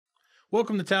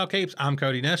Welcome to Towel Capes. I'm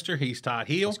Cody Nestor. He's Todd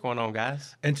Heel. What's going on,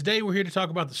 guys? And today we're here to talk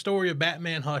about the story of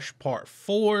Batman Hush Part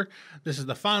 4. This is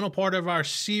the final part of our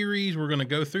series. We're going to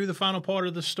go through the final part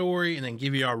of the story and then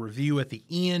give you our review at the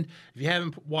end. If you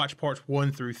haven't watched parts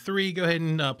 1 through 3, go ahead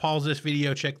and pause this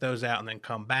video, check those out, and then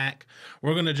come back.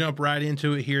 We're going to jump right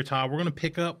into it here, Todd. We're going to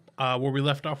pick up where we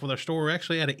left off with our story. We're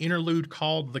actually at an interlude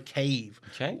called The Cave.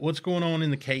 Okay. What's going on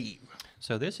in The Cave?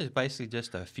 So this is basically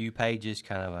just a few pages,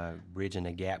 kind of bridging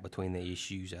a gap between the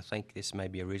issues. I think this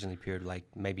maybe originally appeared like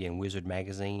maybe in Wizard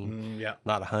magazine. Yeah.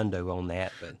 Not a hundo on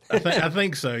that, but I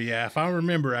think so, yeah. If I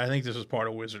remember, I think this was part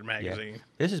of Wizard magazine. yeah.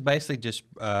 This is basically just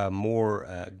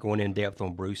more going in depth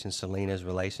on Bruce and Selina's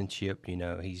relationship. You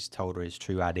know, he's told her his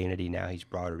true identity. Now he's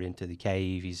brought her into the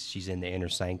cave. She's in the inner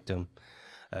sanctum.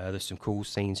 There's some cool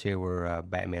scenes here where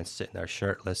Batman's sitting there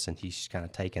shirtless, and he's kind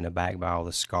of taken aback by all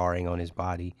the scarring on his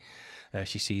body.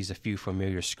 She sees a few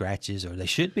familiar scratches, or they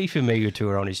should be familiar to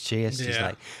her, on his chest. She's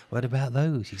like, what about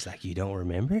those? He's like, you don't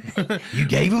remember? You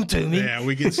gave them to me. Yeah,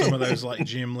 we get some of those like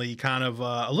Jim Lee kind of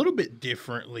a little bit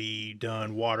differently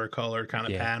done watercolor kind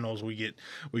of panels. We get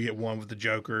one with the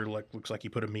Joker, looks like he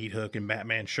put a meat hook in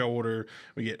Batman's shoulder.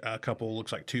 We get a couple,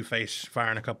 looks like Two-Face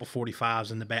firing a couple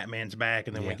 45s into Batman's back,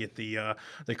 and then we get the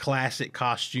classic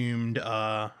costumed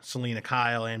Selina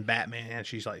Kyle and Batman, and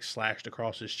she's like slashed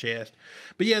across his chest.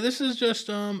 But yeah, this is just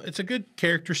it's a good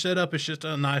character setup. It's just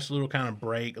a nice little kind of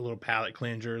break, a little palate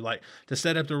cleanser, like to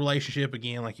set up the relationship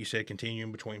again, like you said,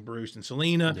 continuing between Bruce and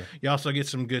Selina. You also get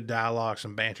some good dialogue,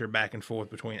 some banter back and forth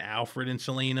between Alfred and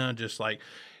Selina. Just like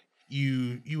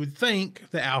you would think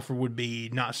that Alfred would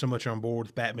be not so much on board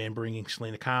with Batman bringing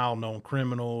Selina Kyle, known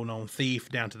criminal, known thief,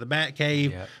 down to the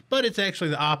Batcave, but it's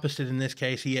actually the opposite in this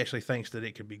case. He actually thinks that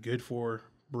it could be good for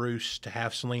Bruce to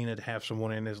have Selina, to have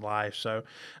someone in his life. So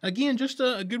again, just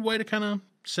a good way to kind of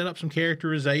set up some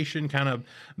characterization, kind of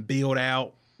build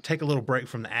out, take a little break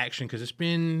from the action, because it's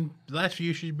been, the last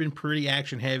few issues have been pretty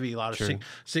action heavy. A lot of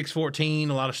 614,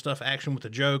 a lot of stuff action with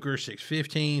the Joker,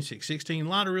 615, 616, a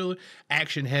lot of really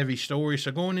action heavy stories.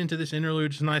 So going into this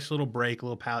interlude, it's a nice little break, a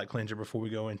little palate cleanser before we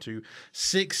go into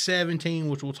 617,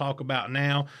 which we'll talk about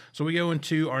now. So we go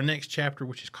into our next chapter,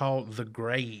 which is called The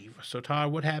Grave. So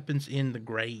Todd, what happens in The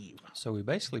Grave? So we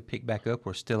basically pick back up.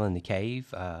 We're still in the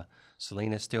cave.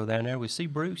 Selina's still down there. We see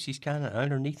Bruce. He's kind of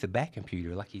underneath the back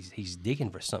computer, like he's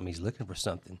digging for something. He's looking for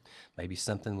something. Maybe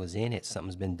something was in it.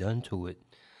 Something's been done to it.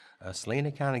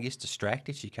 Selina kind of gets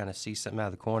distracted. She kind of sees something out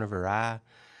of the corner of her eye.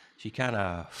 She kind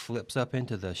of flips up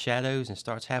into the shadows and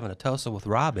starts having a tussle with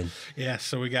Robin. Yeah,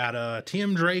 so we got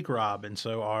Tim Drake Robin.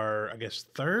 So our, I guess,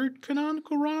 third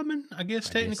canonical Robin. I guess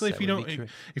technically, if you don't,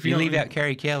 if you leave out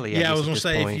Carrie Kelly. Yeah, I was gonna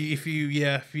say if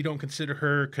you don't consider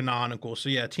her canonical. So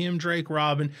yeah, Tim Drake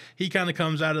Robin. He kind of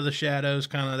comes out of the shadows.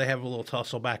 Kind of they have a little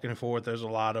tussle back and forth. There's a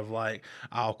lot of like,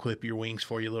 I'll clip your wings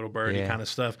for you, little birdie, kind of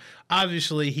stuff.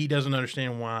 Obviously, he doesn't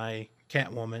understand why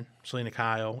Catwoman, Selina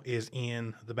Kyle, is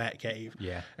in the Batcave.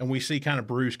 Yeah. And we see kind of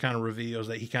Bruce kind of reveals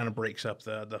that he kind of breaks up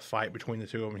the fight between the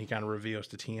two of them. He kind of reveals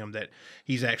to Tim that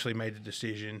he's actually made the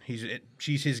decision.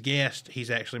 She's his guest. He's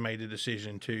actually made the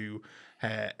decision to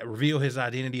reveal his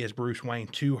identity as Bruce Wayne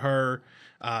to her,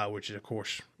 which is, of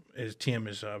course, Tim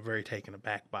is very taken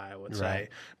aback by, I would say.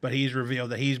 But he's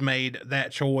revealed that he's made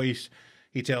that choice.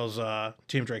 He tells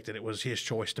Tim Drake that it was his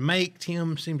choice to make.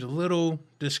 Tim seems a little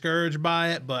discouraged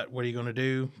by it, but what are you going to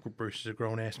do? Bruce is a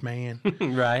grown-ass man.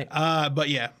 But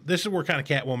yeah, this is where kind of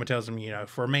Catwoman tells him, you know,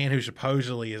 for a man who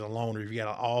supposedly is a loner, you've got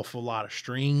an awful lot of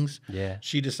strings. Yeah.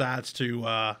 She decides to,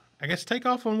 I guess, take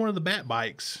off on one of the bat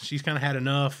bikes. She's kind of had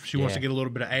enough. She wants to get a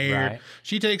little bit of air.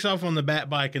 She takes off on the bat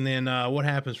bike, and then what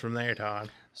happens from there,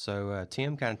 Todd? So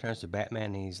Tim kind of turns to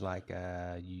Batman, and he's like,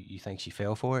 you think she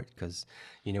fell for it? Because,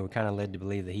 you know, we're kind of led to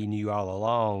believe that he knew all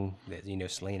along that, you know,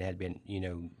 Selina had been, you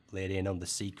know, let in on the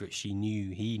secret. He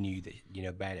knew that, you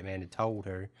know, Batman had told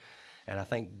her. And I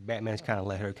think Batman's kind of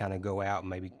let her kind of go out and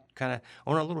maybe kind of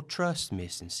on a little trust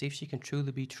mission, see if she can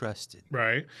truly be trusted.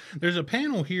 Right. There's a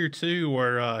panel here too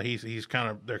where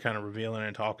they're kind of revealing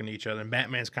and talking to each other, and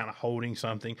Batman's kind of holding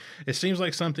something. It seems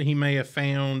like something he may have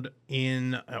found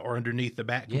in or underneath the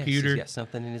Bat computer. He's got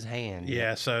something in his hand.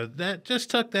 Yeah. So that just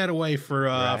tuck that away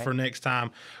for next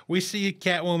time. We see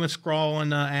Catwoman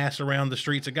scrawling ass around the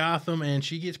streets of Gotham, and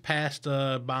she gets passed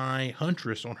by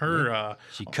Huntress on her.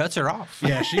 She cuts her off.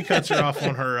 Yeah, she cuts her off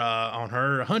on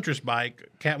her Huntress bike.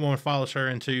 Catwoman Catwoman follows her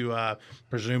into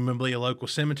presumably a local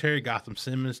cemetery, Gotham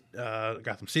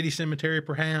City Cemetery,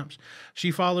 perhaps.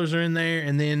 She follows her in there,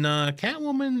 and then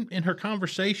Catwoman, in her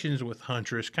conversations with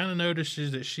Huntress, kind of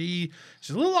notices that she's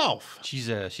a little off.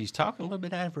 She's talking a little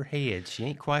bit out of her head. She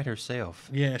ain't quite herself.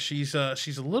 Yeah, she's a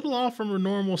little off from her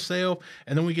normal self,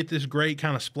 and then we get this great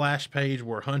kind of splash page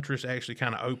where Huntress actually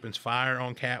kind of opens fire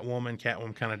on Catwoman.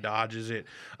 Catwoman kind of dodges it,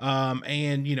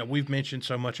 and we've mentioned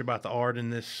so much about the art in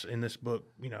this book,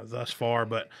 thus far.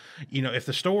 But if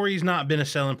the story's not been a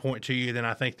selling point to you, then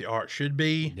I think the art should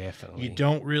be. Definitely. You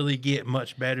don't really get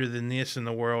much better than this in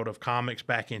the world of comics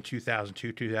back in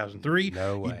 2002, 2003.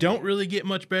 No way. You don't really get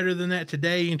much better than that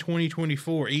today in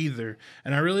 2024 either.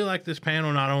 And I really like this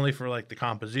panel, not only for like the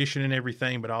composition and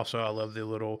everything, but also I love the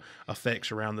little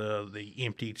effects around the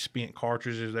emptied spent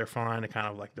cartridges they're finding, kind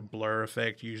of like the blur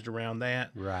effect used around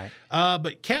that. Right.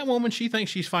 But Catwoman, she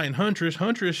thinks she's fighting Huntress.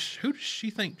 Huntress, who does she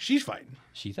think she's fighting?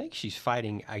 She thinks she's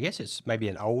fighting, I guess it's maybe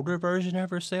an older version of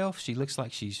herself. She looks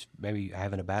like she's maybe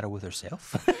having a battle with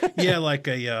herself. Yeah, like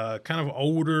a kind of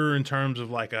older in terms of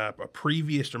like a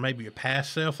previous or maybe a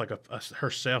past self, like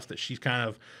herself that she's kind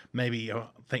of maybe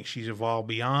thinks she's evolved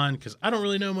beyond. Because I don't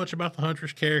really know much about the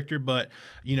Huntress character, but,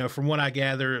 from what I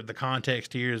gather, the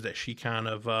context here is that she kind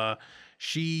of...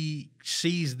 she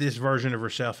sees this version of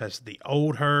herself as the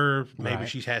old her. Maybe Right.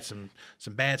 she's had some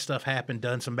bad stuff happen,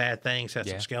 done some bad things, had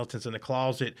some skeletons in the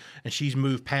closet, and she's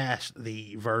moved past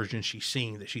the version she's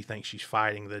seeing that she thinks she's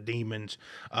fighting, the demons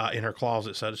in her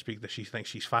closet, so to speak, that she thinks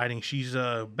she's fighting. She's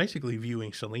basically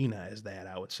viewing Selena as that,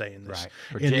 I would say, in this. Right.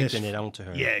 Projecting it onto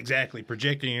her. Yeah, exactly.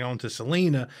 Projecting it onto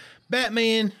Selena.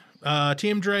 Batman...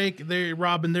 Tim Drake,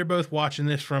 Robin, they're both watching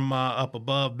this from up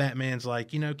above. Batman's like,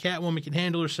 Catwoman can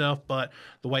handle herself, but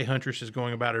the way Huntress is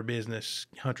going about her business,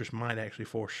 Huntress might actually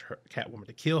force Catwoman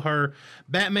to kill her.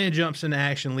 Batman jumps into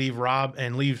action, leaves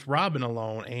Robin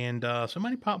alone, and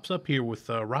somebody pops up here with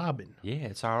Robin. Yeah,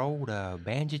 it's our old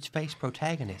bandage-faced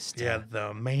protagonist. Yeah,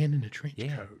 the man in the trench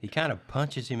Yeah, coat. he kind of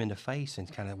punches him in the face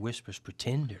and kind of whispers,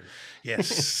 "Pretender." Yes.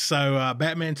 So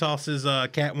Batman tosses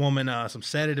Catwoman some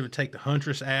sedative to take the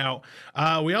Huntress out.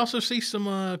 We also see some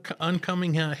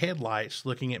oncoming headlights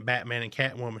looking at Batman and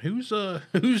Catwoman.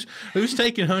 Who's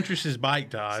taking Huntress's bike,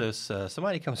 Todd? So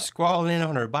somebody comes squalling in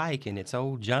on her bike, and it's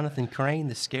old Jonathan Crane,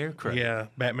 the Scarecrow. Yeah,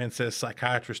 Batman says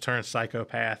psychiatrist turned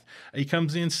psychopath. He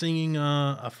comes in singing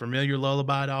a familiar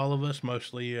lullaby to all of us.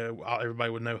 Mostly, everybody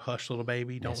would know "Hush, Little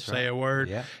Baby, Don't That's Say right. a Word."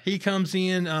 Yeah. He comes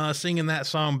in singing that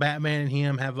song. Batman and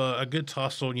him have a good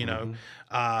tussle,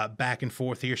 back and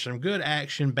forth here. Some good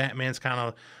action. Batman's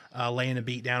kind of laying a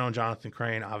beat down on Jonathan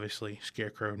Crane. Obviously,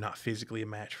 Scarecrow not physically a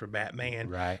match for Batman.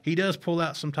 Right. He does pull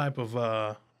out some type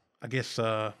of,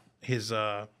 his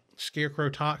Scarecrow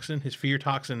toxin, his fear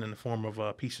toxin, in the form of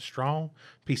a piece of straw,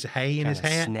 piece of hay in his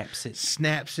hat.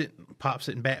 Snaps it, pops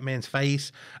it in Batman's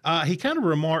face. He kind of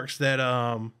remarks that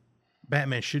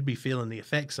Batman should be feeling the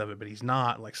effects of it, but he's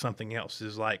not. Like something else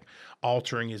is like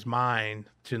altering his mind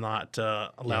to not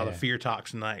allow the fear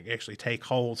toxin to actually take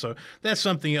hold. So that's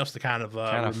something else to kind of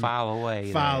file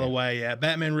away. Yeah,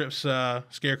 Batman rips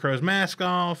Scarecrow's mask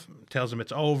off, tells him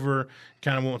it's over,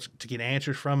 kind of wants to get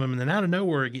answers from him, and then out of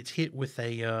nowhere it gets hit with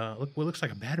what looks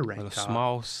like a batarang.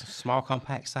 A small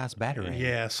compact sized batarang.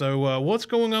 Yeah. So what's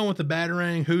going on with the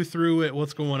batarang? Who threw it?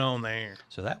 What's going on there?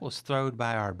 So that was thrown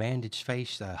by our bandage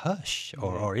face Hush,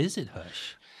 or is it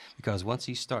Hush? Because once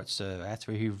he starts,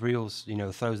 after he reveals,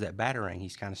 throws that batarang,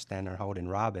 he's kind of standing there holding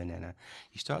Robin, and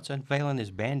he starts unveiling his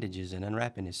bandages and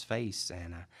unwrapping his face,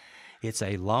 and it's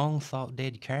a long thought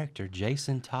dead character,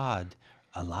 Jason Todd,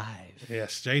 alive.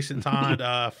 Yes, Jason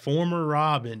Todd, former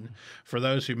Robin. For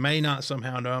those who may not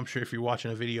somehow know, I'm sure if you're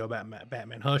watching a video about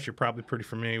Batman Hush, you're probably pretty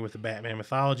familiar with the Batman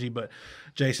mythology, but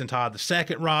Jason Todd, the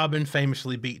second Robin,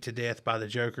 famously beat to death by the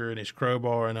Joker and his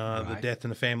crowbar in the Death in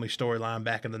the Family storyline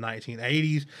back in the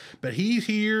 1980s. But he's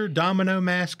here, domino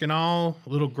mask and all, a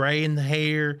little gray in the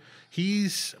hair.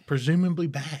 He's presumably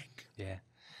back. Yeah.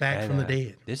 Back from the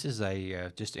dead. This is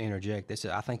just to interject.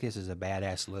 I think this is a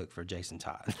badass look for Jason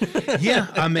Todd. Yeah,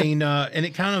 I mean, and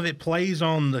it plays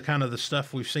on the kind of the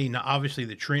stuff we've seen. Now, obviously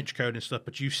the trench coat and stuff,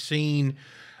 but you've seen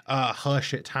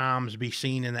Hush at times be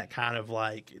seen in that kind of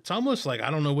like, it's almost like,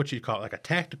 I don't know what you'd call it, like a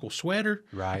tactical sweater,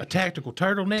 right? A tactical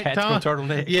turtleneck.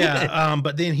 Turtleneck. Yeah,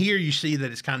 but then here you see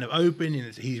that it's kind of open,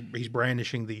 and he's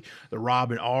brandishing the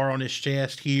Robin R on his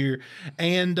chest here,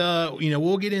 and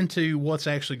we'll get into what's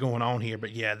actually going on here.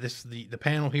 But yeah, the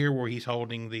panel here where he's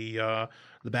holding the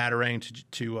batarang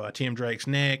to Tim Drake's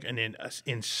neck, and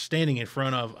then standing in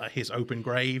front of his open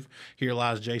grave, here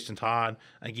lies Jason Todd.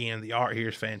 Again, the art here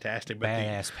is fantastic. But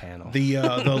badass panel.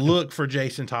 The look for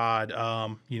Jason Todd,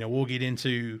 we'll get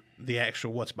into the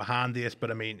actual what's behind this,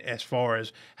 but I mean, as far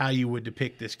as how you would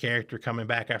depict this character coming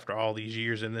back after all these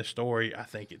years in this story, I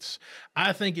think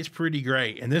it's pretty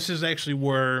great. And this is actually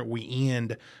where we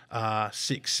end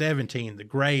 617, the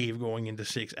grave, going into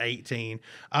 618.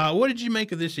 What did you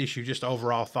make of this issue? Just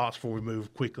overall thoughts before we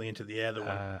move quickly into the other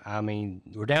one. I mean,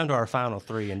 we're down to our final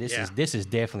three, and this is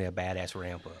definitely a badass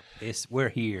ramp up. We're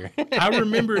here. I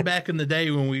remember back in the day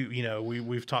when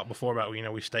we've talked before about,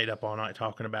 we stayed up all night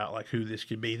talking about like who this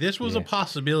could be. This was a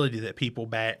possibility that people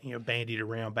bandied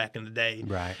around back in the day.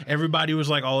 Right. Everybody was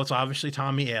like, oh, it's obviously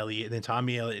Tommy Elliott. And then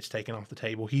Tommy Elliott's taken off the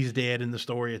table. He's dead in the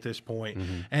story at this point.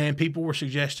 And people were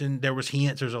suggesting, there was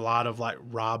hints. There's a lot of like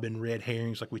Robin red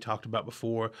herrings, like we talked about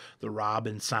before, the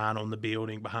Robin sign on the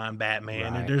building behind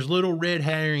Batman. Right. And there's little red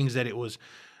herrings that it was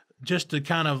just to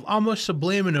kind of almost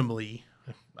subliminally,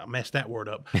 I messed that word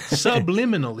up,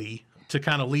 subliminally to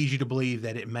kind of lead you to believe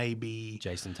that it may be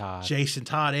Jason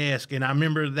Todd-esque. And I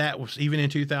remember that was even in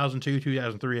 2002,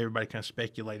 2003, everybody kind of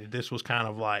speculated. This was kind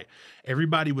of like,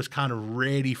 everybody was kind of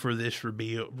ready for this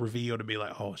reveal to be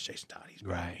like, oh, it's Jason Todd. He's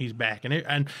back. Right. He's back.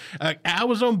 And I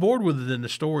was on board with it in the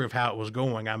story of how it was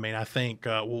going. I mean, I think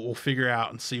we'll figure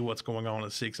out and see what's going on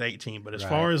in 618. But as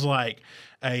far as like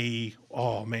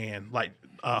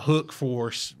a hook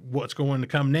for what's going to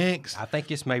come next, I think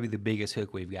it's maybe the biggest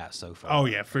hook we've got so far. Oh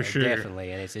yeah, for sure,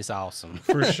 definitely, and it's awesome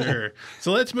for sure.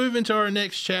 So let's move into our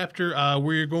next chapter.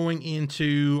 We're going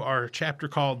into our chapter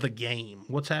called "The Game."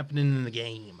 What's happening in the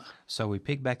game? So we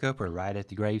pick back up. We're right at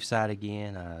the graveside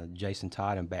again. Jason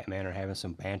Todd and Batman are having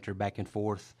some banter back and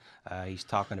forth. He's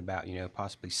talking about,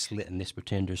 possibly slitting this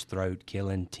pretender's throat,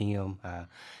 killing Tim.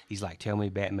 He's like, tell me,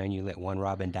 Batman, you let one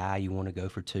Robin die, you want to go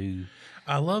for two.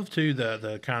 I love, too,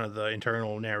 the kind of the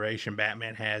internal narration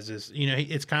Batman has is,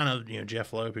 it's kind of,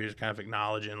 Jeff Loeb is kind of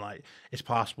acknowledging, like, it's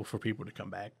possible for people to come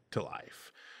back to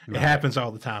life. Right. It happens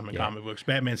all the time in comic books.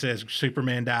 Batman says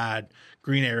Superman died,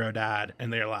 Green Arrow died,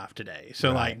 and they're alive today.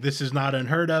 So, like, this is not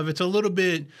unheard of. It's a little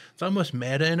bit, it's almost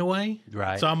meta in a way.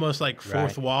 Right. It's almost like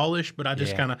fourth wallish, but I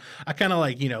just kind of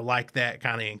like that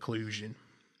kind of inclusion.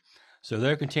 So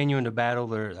they're continuing to battle.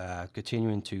 They're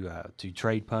continuing to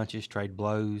trade punches, trade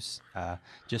blows.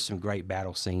 Just some great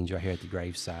battle scenes right here at the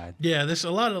graveside. Yeah, this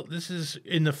is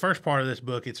in the first part of this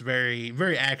book. It's very,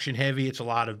 very action heavy. It's a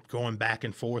lot of going back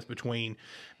and forth between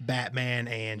Batman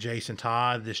and Jason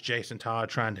Todd. This Jason Todd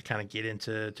trying to kind of get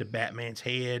into Batman's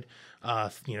head,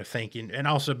 thinking, and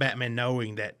also Batman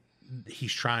knowing that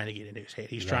he's trying to get into his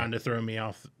head. He's trying to throw me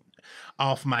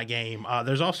off my game.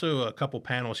 There's also a couple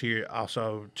panels here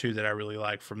also too that I really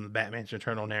like from the Batman's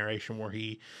internal narration where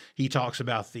he talks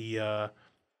about the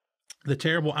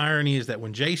terrible irony is that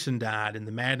when Jason died, in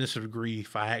the madness of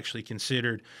grief, I actually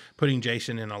considered putting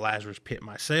Jason in a Lazarus pit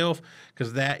myself,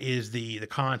 because that is the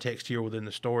context here within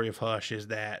the story of Hush, is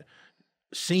that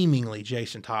seemingly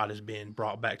Jason Todd has been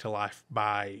brought back to life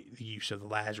by the use of the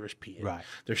Lazarus pit. Right.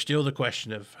 There's still the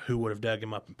question of who would have dug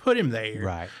him up and put him there.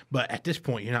 Right. But at this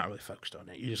point, you're not really focused on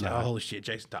that. You're just like, oh, holy shit,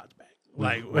 Jason Todd's back.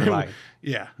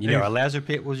 Yeah. A Lazarus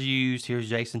pit was used. Here's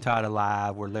Jason Todd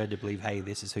alive. We're led to believe, hey,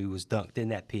 this is who was dunked in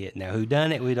that pit. Now, who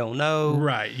done it? We don't know.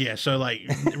 Right. Yeah. So, like,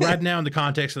 right now in the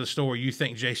context of the story, you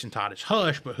think Jason Todd is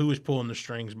Hush, but who is pulling the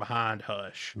strings behind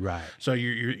Hush? Right. So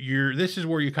you're this is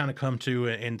where you kind of come to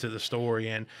into the story,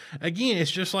 and again,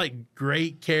 it's just like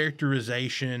great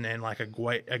characterization and like a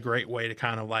great way to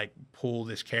kind of like pull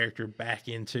this character back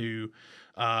into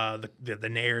the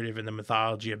narrative and the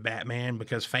mythology of Batman,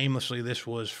 because famously this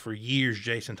was for years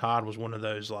Jason Todd was one of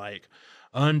those like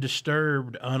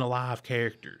undisturbed, unalive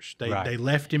characters. They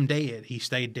left him dead. He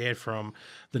stayed dead from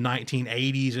the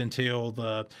 1980s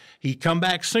until he come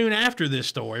back soon after this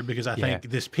story, because I think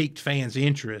this piqued fans'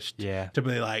 interest to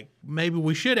be like, maybe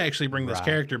we should actually bring this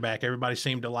character back. Everybody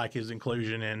seemed to like his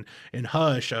inclusion in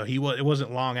Hush. It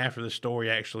wasn't long after the story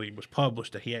actually was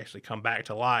published that he actually come back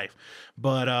to life.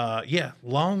 But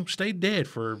long stayed dead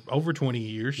for over 20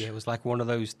 years. Yeah, it was like one of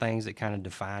those things that kind of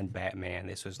defined Batman.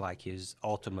 This was like his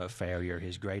ultimate failure.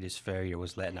 His greatest failure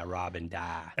was letting a Robin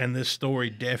die. And this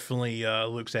story definitely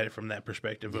looks at it from that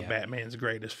perspective of Batman's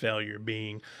greatest failure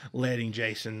being letting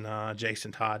Jason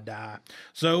Todd die.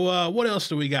 So what else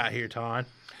do we got here, Todd?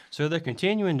 So they're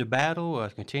continuing to battle,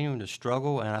 continuing to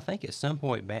struggle, and I think at some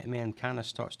point Batman kind of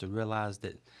starts to realize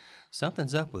that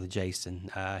something's up with Jason.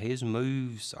 His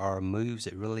moves are moves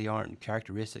that really aren't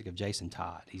characteristic of Jason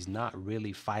Todd. He's not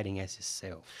really fighting as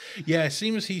himself. Yeah, it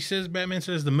seems Batman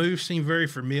says the moves seem very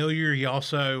familiar. He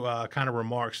also kind of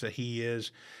remarks that he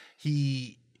is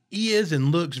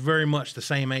and looks very much the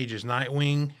same age as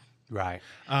Nightwing. Right.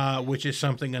 Which is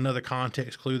another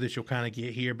context clue that you'll kind of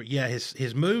get here. But yeah,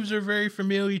 his moves are very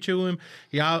familiar to him.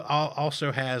 He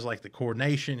also has like the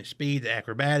coordination, the speed, the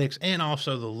acrobatics, and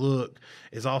also the look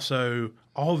is also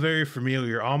all very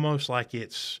familiar, almost like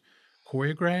it's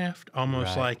choreographed,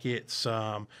 almost like it's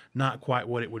not quite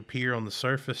what it would appear on the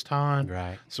surface, Todd.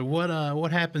 Right. So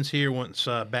what happens here once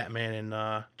Batman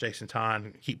and Jason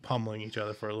Todd keep pummeling each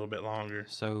other for a little bit longer?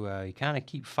 So you kind of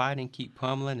keep fighting, keep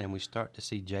pummeling, and we start to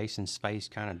see Jason's face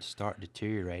kind of start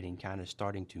deteriorating, kind of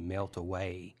starting to melt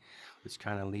away, which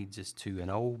kind of leads us to an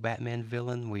old Batman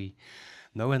villain we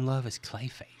know and love as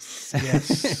Clayface.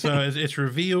 Yes. So it's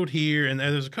revealed here, and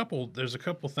there's a couple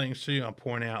things too I'll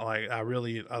point out. Like I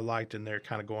liked, and they're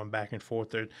kind of going back and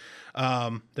forth there.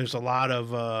 There's a lot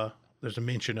of there's a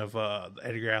mention of the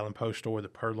Edgar Allan Poe story, The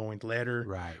Purloined Letter,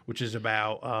 Right. which is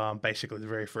about basically the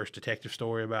very first detective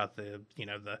story about the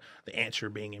answer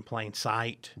being in plain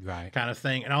sight, Right. kind of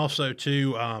thing. And also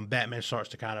too, Batman starts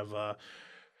to kind of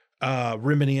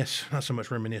reminisce, not so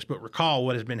much reminisce, but recall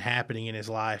what has been happening in his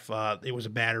life. It was a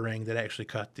batarang that actually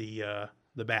cut the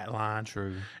bat line.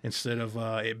 True. Instead of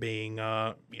it being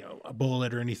a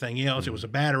bullet or anything else, it was a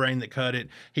batarang that cut it.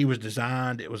 He was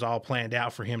designed. It was all planned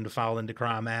out for him to fall into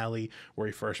Crime Alley, where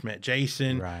he first met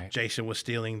Jason. Right. Jason was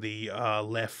stealing the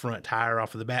left front tire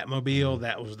off of the Batmobile.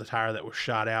 That was the tire that was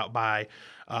shot out by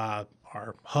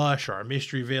our Hush, our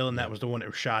mystery villain. That was the one that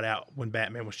was shot out when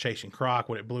Batman was chasing Croc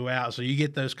when it blew out. So you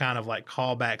get those kind of like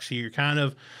callbacks here, kind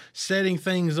of setting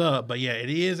things up. But yeah, it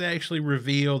is actually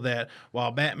revealed that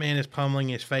while Batman is pummeling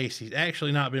his face, he's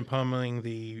actually not been pummeling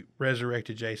the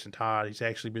resurrected Jason Todd. He's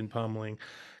actually been pummeling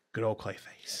good old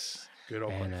Clayface. Good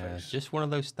old Clayface. Just one of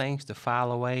those things to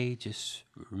file away. Just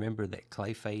remember that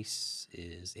Clayface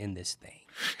is in this thing.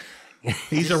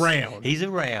 He's around. He's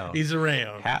around. He's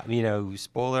around. How,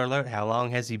 spoiler alert, how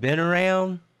long has he been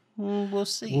around? We'll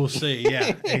see. We'll see.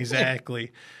 Yeah,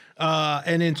 exactly.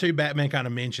 And then too, Batman kind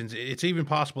of mentions it's even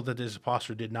possible that this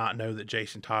imposter did not know that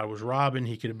Jason Todd was Robin.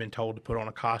 He could have been told to put on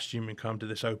a costume and come to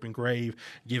this open grave,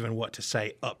 given what to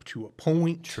say up to a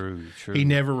point. True. He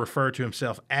never referred to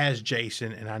himself as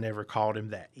Jason, and I never called him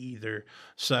that either.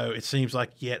 So it seems like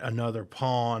yet another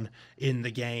pawn in the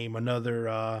game,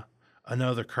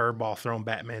 another curveball thrown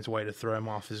Batman's way to throw him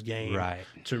off his game, Right.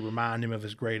 to remind him of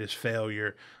his greatest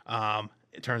failure.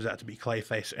 It turns out to be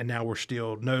Clayface, and now we're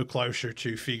still no closer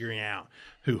to figuring out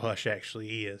who Hush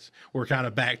actually is. We're kind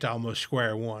of back to almost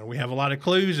square one. We have a lot of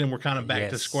clues, and we're kind of back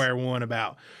to square one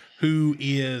about who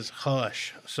is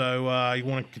Hush. So you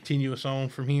want to continue us on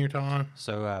from here, Tom?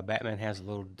 So Batman has a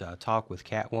little talk with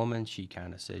Catwoman. She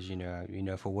kind of says,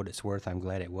 for what it's worth, I'm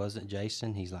glad it wasn't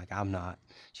Jason. He's like, I'm not.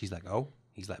 She's like, oh.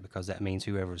 He's like, because that means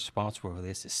whoever's responsible for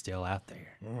this is still out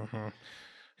there. Mm-hmm.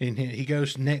 And he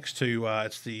goes next to,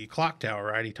 it's the clock tower,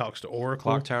 right? He talks to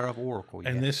Oracle. Clock Tower of Oracle,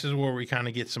 And this is where we kind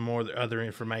of get some more other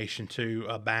information, too,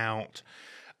 about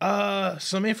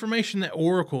some information that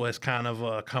Oracle has kind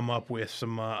of come up with,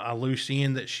 some a loose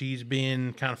end that she's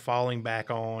been kind of falling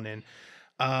back on. And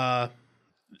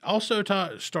also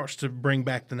starts to bring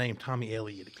back the name Tommy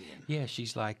Elliott again. Yeah,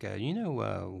 she's like,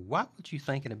 why were you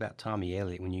thinking about Tommy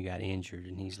Elliott when you got injured?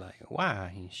 And he's like,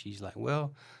 why? And she's like,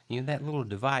 well, that little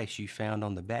device you found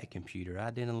on the Bat computer,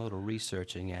 I did a little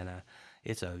researching, and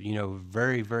it's a,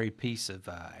 very, very piece of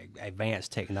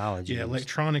advanced technology. Yeah,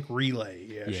 electronic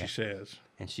relay, she says.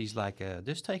 And she's like,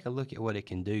 just take a look at what it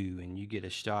can do, and you get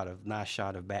a nice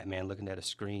shot of Batman looking at a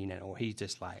screen, or he's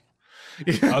just like,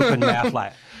 open mouth,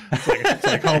 like it's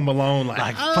like Home Alone,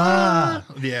 like fuck.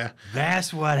 Yeah,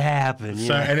 that's what happened.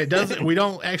 So, and it doesn't. We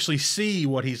don't actually see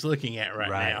what he's looking at right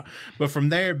now. But from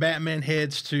there, Batman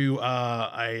heads to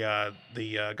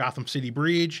the Gotham City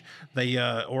Bridge.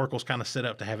 The Oracle's kind of set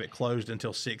up to have it closed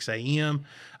until 6 a.m.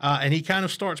 And he kind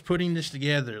of starts putting this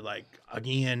together. Like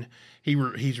again,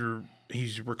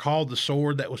 he's recalled the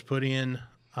sword that was put in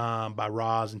by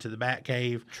Ra's into the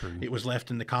Batcave. True. It was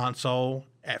left in the console.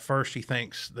 At first, he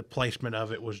thinks the placement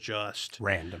of it was just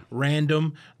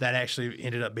random. That actually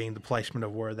ended up being the placement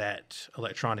of where that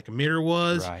electronic emitter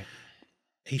was. Right.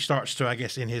 He starts to, I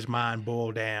guess, in his mind,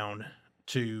 boil down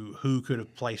to who could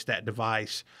have placed that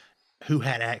device, who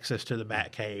had access to the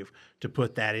Batcave to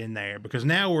put that in there. Because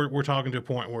now we're talking to a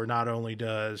point where not only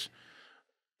does,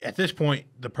 at this point,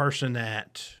 the person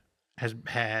that is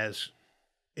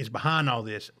behind all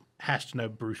this has to know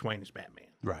Bruce Wayne is Batman.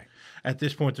 Right. At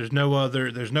this point, there's no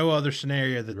other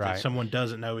scenario that someone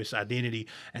doesn't know his identity,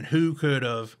 and who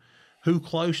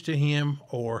close to him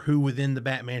or who within the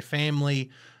Batman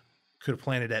family could have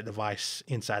planted that device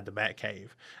inside the Batcave.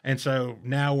 And so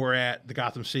now we're at the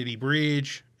Gotham City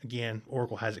Bridge. Again,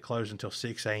 Oracle has it closed until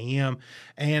 6 a.m.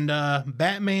 And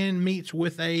Batman meets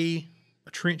with a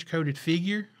trench-coated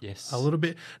figure. Yes. A little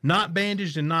bit. Not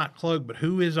bandaged and not cloaked, but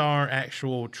who is our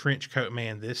actual trench coat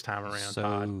man this time around, So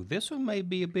Todd? this one may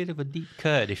be a bit of a deep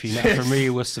cut if you're not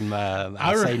familiar with some,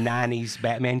 I'd say 90s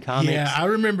Batman comics. Yeah, I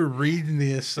remember reading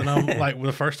this, and I'm like, well,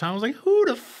 the first time I was like, who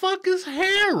the fuck is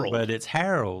Harold? But it's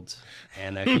Harold.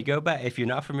 And if you go back, if you're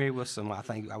not familiar with some,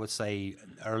 I would say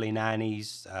early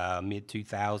 90s, mid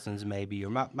 2000s maybe,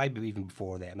 or maybe even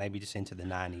before that, maybe just into the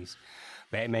 90s.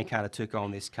 Batman kind of took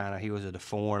on this he was a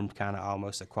deformed, kind of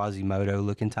almost a Quasimodo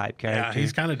looking type character. Yeah,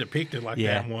 he's kind of depicted like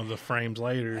that in one of the frames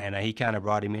later. And he kind of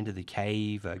brought him into the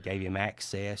cave, gave him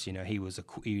access. You know, he was a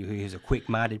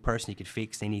quick-minded person. He could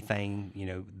fix anything,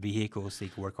 vehicles. He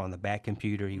could work on the Bat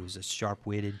computer. He was a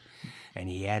sharp-witted, and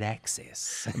he had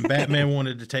access. Batman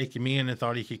wanted to take him in and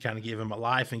thought he could kind of give him a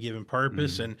life and give him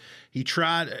purpose. And he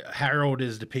tried. Harold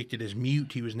is depicted as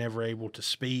mute. He was never able to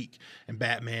speak. And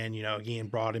Batman, again,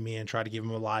 brought him in, tried to give him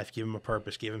a life, give him a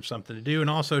purpose, give him something to do, and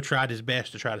also tried his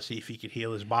best to try to see if he could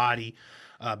heal his body.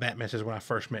 Batman says, when I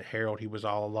first met Harold, he was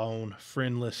all alone,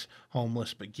 friendless,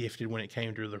 homeless, but gifted when it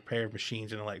came to the repair of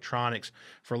machines and electronics.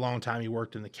 For a long time, he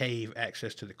worked in the cave,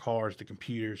 access to the cars, the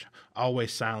computers,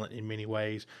 always silent in many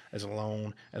ways, as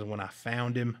alone as when I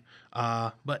found him.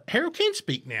 But Harold can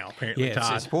speak now, apparently, Yeah,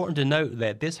 Todd. it's important to note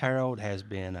that this Harold has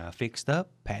been fixed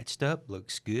up, patched up,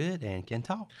 looks good, and can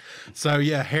talk. So,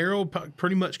 yeah, Harold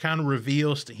pretty much kind of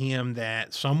reveals to him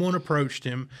that someone approached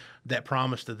him that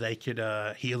promised that they could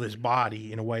heal his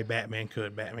body in a way Batman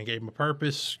could. Batman gave him a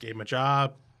purpose, gave him a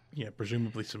job,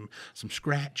 presumably some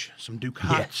scratch, some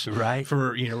ducats, right,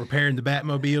 for repairing the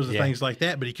Batmobiles and things like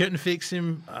that. But he couldn't fix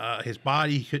him, his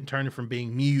body. He couldn't turn him from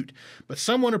being mute. But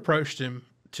someone approached him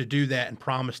to do that and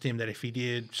promised him that if he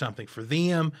did something for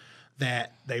them,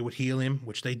 that they would heal him,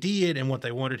 which they did. And what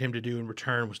they wanted him to do in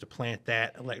return was to plant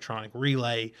that electronic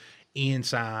relay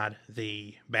inside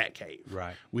the Batcave,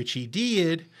 right? Which he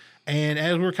did. And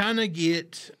as we're kind of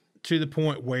get to the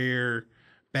point where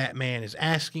Batman is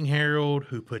asking Harold,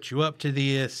 who put you up to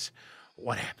this,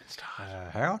 what happens,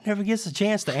 Todd? Harold never gets a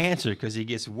chance to answer because he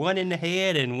gets one in the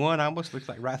head and one almost looks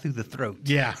like right through the throat.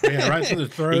 Yeah, right through the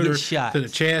throat or shot. To the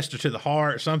chest or to the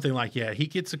heart, something like that. He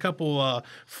gets a couple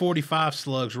 45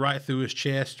 slugs right through his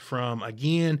chest from,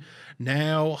 again,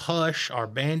 now Hush, our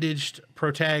bandaged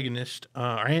protagonist,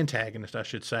 or antagonist, I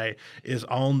should say, is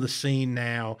on the scene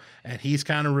now, and he's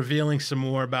kind of revealing some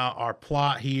more about our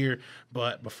plot here.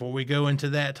 But before we go into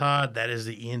that, Todd, that is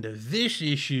the end of this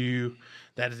issue.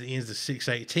 That is the end of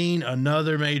 618.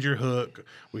 Another major hook.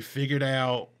 We figured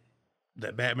out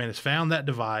that Batman has found that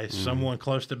device. Someone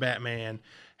close to Batman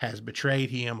has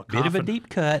betrayed him. A bit of a deep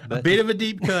cut. A bit of a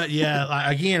deep cut, yeah.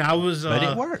 Again, I was but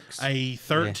it works. A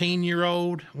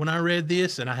 13-year-old when I read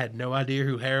this, and I had no idea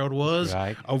who Harold was.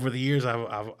 Right. Over the years,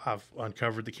 I've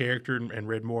uncovered the character and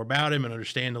read more about him and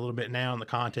understand a little bit now in the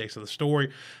context of the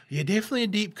story. Yeah, definitely a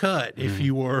deep cut if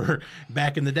you were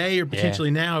back in the day or potentially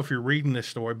now if you're reading this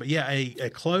story. But yeah, a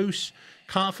close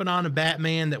confidant of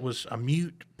Batman that was a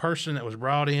mute person that was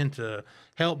brought in to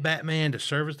help Batman to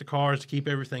service the cars, to keep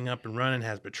everything up and running,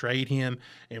 has betrayed him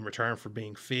in return for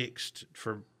being fixed,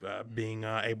 for being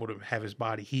able to have his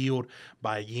body healed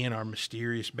by, again, our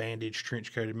mysterious bandaged,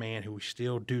 trench-coated man who we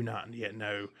still do not yet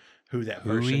know who that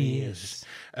person is.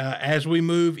 As we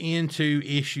move into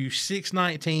issue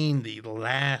 619, the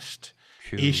last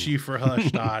issue for Hush,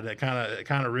 Todd, that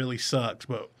kind of really sucks.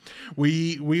 But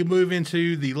we move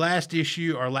into the last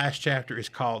issue. Our last chapter is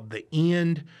called The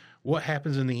End. What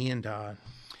happens in the end, Todd?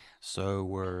 So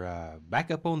we're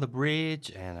back up on the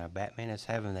bridge, and Batman is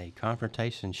having a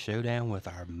confrontation showdown with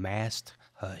our masked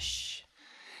Hush.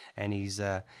 And he's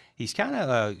kind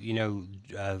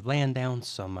of laying down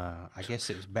some, I guess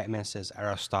it was Batman says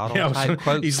Aristotle type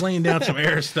quotes. He's laying down some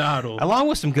Aristotle. Along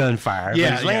with some gunfire. Yeah,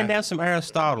 but he's laying down some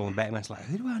Aristotle, and Batman's like,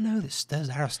 who do I know that does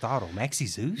Aristotle? Maxie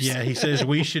Zeus? Yeah, he says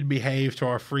we should behave to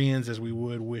our friends as we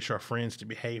would wish our friends to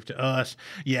behave to us.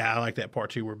 Yeah, I like that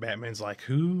part too, where Batman's like,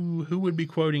 who would be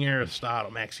quoting Aristotle?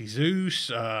 Maxie Zeus?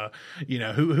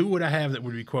 Who would I have that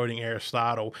would be quoting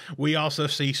Aristotle? We also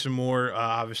see some more,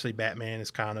 obviously Batman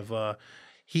is kind of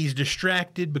he's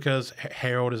distracted because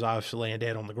Harold is obviously laying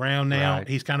dead on the ground now. Right.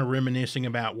 He's kind of reminiscing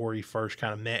about where he first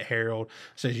kind of met Harold.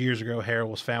 Says years ago,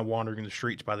 Harold was found wandering in the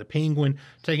streets by the Penguin.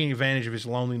 Taking advantage of his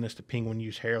loneliness, the Penguin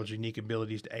used Harold's unique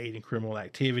abilities to aid in criminal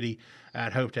activity.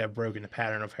 I'd hoped to have broken the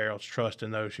pattern of Harold's trust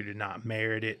in those who did not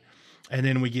merit it. And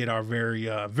then we get our very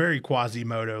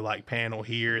Quasimodo-like panel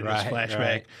here in this flashback.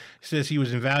 Right. It says, he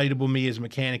was invaluable to me as a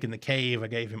mechanic in the cave. I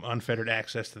gave him unfettered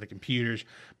access to the computers.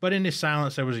 But in his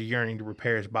silence, there was a yearning to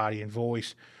repair his body and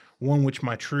voice. one which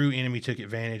my true enemy took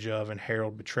advantage of, and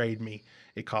Harold betrayed me.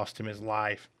 It cost him his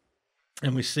life.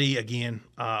 And we see again,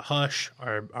 Hush,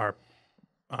 our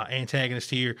antagonist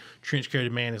here,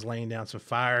 trench-coated man, is laying down some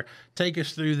fire. Take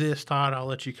us through this, Todd. I'll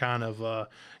let you kind of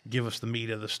give us the meat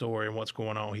of the story and what's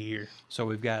going on here. So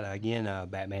we've got, again,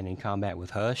 Batman in combat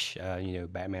with Hush.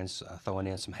 Batman's throwing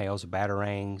in some hails of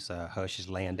batarangs. Hush is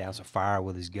laying down some fire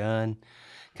with his gun.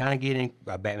 Kind of getting,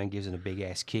 Batman gives it a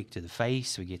big-ass kick to the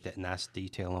face. We get that nice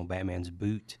detail on Batman's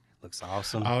boot. Looks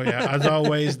awesome. Oh, yeah. As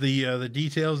always, the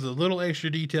details, the little extra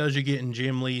details you get in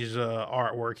Jim Lee's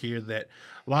artwork here that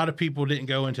a lot of people didn't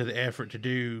go into the effort to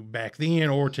do back then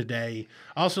or today.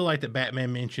 I also like that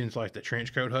Batman mentions like the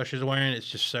trench coat Hush is wearing. It's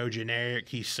just so generic.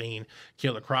 He's seen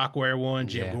Killer Croc wear one.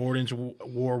 Jim Gordon's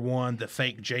wore one. The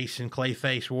fake Jason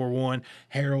Clayface wore one.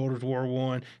 Harold wore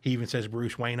one. He even says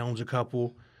Bruce Wayne owns a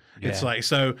couple. Yeah. It's like,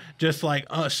 so just like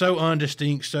so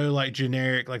undistinct, so like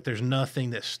generic, like there's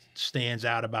nothing that stands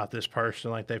out about this person.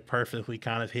 Like they've perfectly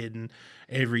kind of hidden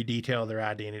every detail of their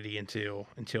identity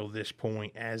until this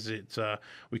point, as it's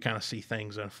we kind of see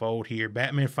things unfold here.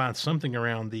 Batman finds something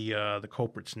around the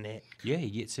culprit's neck. Yeah, he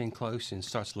gets in close and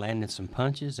starts landing some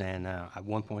punches, and at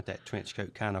one point that trench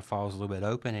coat kind of falls a little bit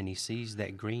open, and he sees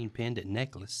that green pendant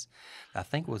necklace. I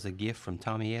think it was a gift from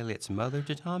Tommy Elliott's mother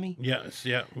to Tommy. Yes,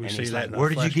 yeah, we see that. Like, where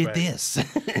did you get this?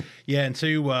 Yeah, and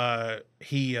two,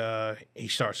 he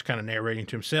starts kind of narrating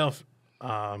to himself.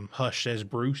 Hush says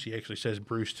Bruce. He actually says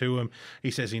Bruce to him.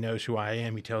 He says he knows who I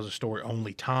am. He tells a story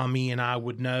only Tommy and I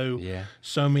would know. Yeah.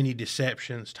 So many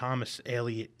deceptions. Thomas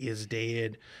Elliot is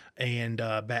dead. And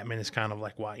Batman is kind of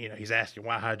like, why? He's asking,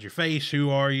 why hide your face?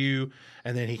 Who are you?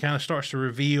 And then he kind of starts to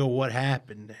reveal what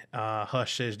happened.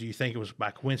 Hush says, do you think it was by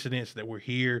coincidence that we're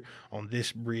here on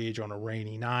this bridge on a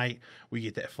rainy night? We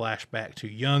get that flashback to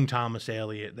young Thomas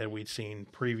Elliot that we'd seen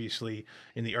previously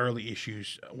in the early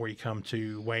issues where he come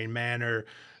to Wayne Manor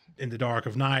in the dark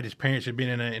of night. His parents had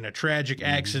been in a tragic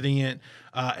accident.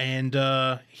 And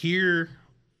here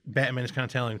Batman is kind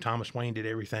of telling him Thomas Wayne did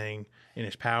everything in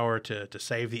his power to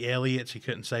save the Elliots. He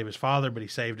couldn't save his father, but he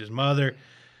saved his mother.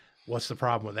 What's the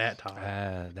problem with that, Tom?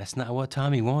 That's not what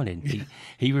Tommy wanted.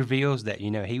 He reveals that,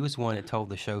 he was the one that told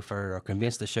the chauffeur or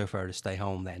convinced the chauffeur to stay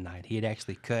home that night. He had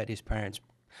actually cut his parents'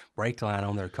 brake line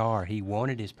on their car. He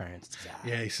wanted his parents to die.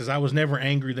 Yeah, he says, I was never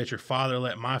angry that your father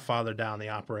let my father die on the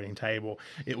operating table.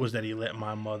 It was that he let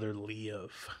my mother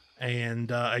live. And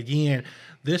again,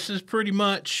 this is pretty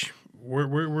much...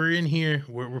 We're in here.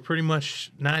 We're pretty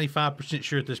much 95%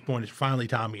 sure at this point it's finally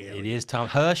Tommy Elliot. It is Tom.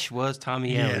 Hush was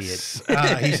Tommy Elliot.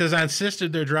 He says, I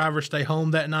insisted their driver stay home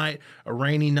that night, a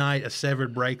rainy night, a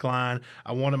severed brake line.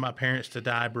 I wanted my parents to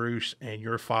die, Bruce, and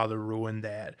your father ruined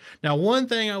that. Now, one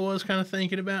thing I was kind of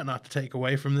thinking about, not to take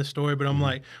away from this story, but I'm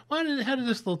like, how did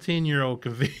this little 10-year-old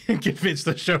convince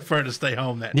the chauffeur to stay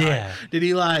home that night? Did he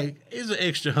here's an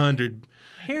extra $100.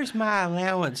 Here's my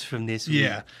allowance from this week.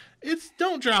 Yeah.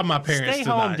 Don't drive my parents Stay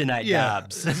home tonight,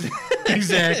 Dobbs.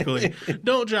 Exactly.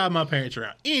 Don't drive my parents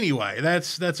around. Anyway,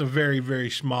 that's a very,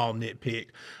 very small nitpick.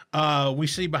 We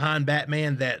see behind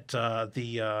Batman that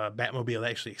the Batmobile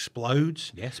actually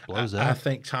explodes. Yes, blows up. I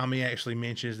think Tommy actually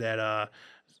mentions that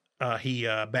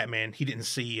Batman, he didn't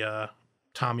see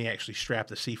Tommy actually strap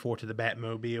the C4 to the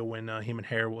Batmobile when him and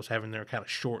Harold was having their kind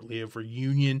of short-lived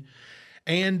reunion.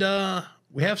 And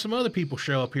we have some other people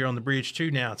show up here on the bridge,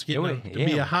 too, now. It's getting to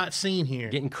be a hot scene here.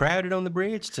 Getting crowded on the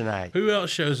bridge tonight. Who else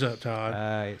shows up, Todd?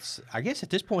 I guess at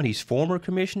this point he's former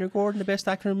Commissioner Gordon, the best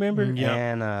I can remember,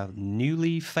 and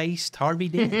newly faced Harvey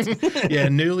Dent. Yeah,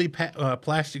 newly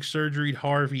plastic surgery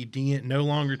Harvey Dent, no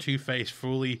longer Two-Face,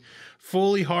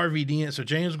 fully Harvey Dent. So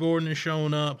James Gordon is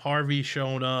showing up, Harvey's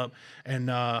showing up, and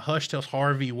Hush tells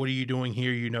Harvey, what are you doing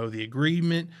here? You know the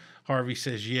agreement. Harvey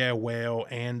says, yeah, well,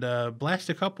 and blast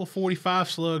a couple 45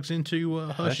 slugs into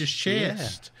Hush's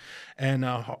chest. Yeah. And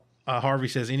Harvey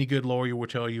says, any good lawyer will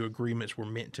tell you agreements were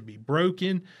meant to be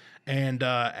broken. And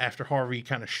after Harvey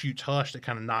kind of shoots Hush, that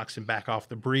kind of knocks him back off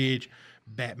the bridge,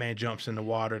 Batman jumps in the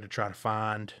water to try to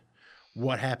find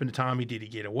what happened to Tommy. Did he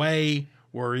get away?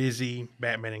 Where is he?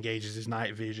 Batman engages his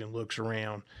night vision, looks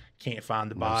around, can't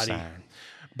find the body.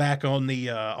 Back on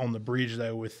the bridge,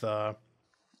 though, with...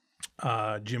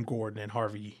 Jim Gordon and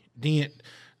Harvey Dent.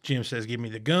 Jim says, give me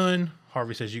the gun.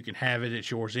 Harvey says, you can have it. It's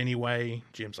yours anyway.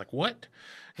 Jim's like, what?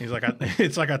 And he's like,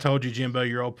 it's like I told you, Jimbo,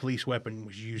 your old police weapon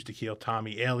was used to kill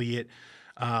Tommy Elliot.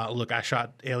 Look, I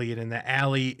shot Elliot in the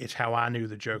alley. It's how I knew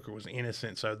the Joker was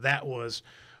innocent. So that was,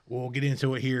 we'll get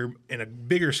into it here in a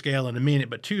bigger scale in a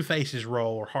minute, but Two-Face's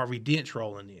role, or Harvey Dent's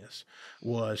role in this,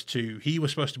 was he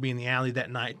was supposed to be in the alley that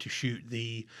night to shoot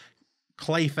the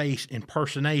Clayface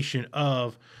impersonation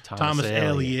of Thomas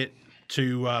Elliot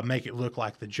to make it look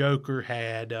like the Joker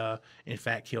had, in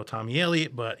fact, killed Tommy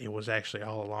Elliott, but it was actually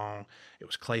all along. It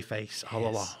was Clayface all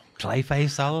along.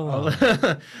 Clayface all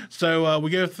along. So we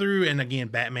go through, and again,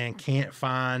 Batman cannot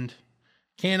find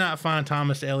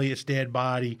Thomas Elliott's dead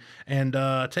body. And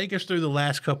take us through the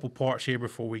last couple parts here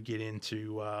before we get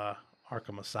into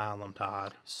Arkham Asylum,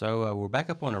 Todd. So we're back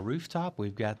up on a rooftop.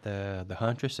 We've got the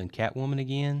Huntress and Catwoman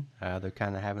again. They're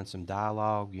kind of having some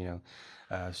dialogue.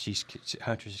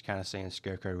 Huntress is kind of saying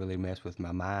Scarecrow really messed with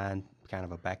my mind. Kind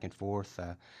of a back and forth.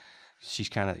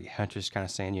 Huntress kind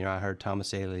of saying, I heard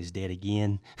Thomas Elliott is dead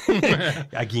again.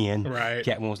 Again. Right.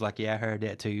 Catwoman was like, yeah, I heard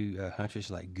that too. Huntress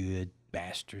is like, good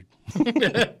bastard.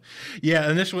 Yeah,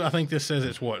 and I think this says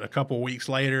it's a couple of weeks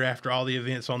later after all the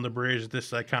events on the bridge,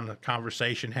 this kind of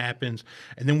conversation happens,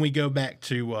 and then we go back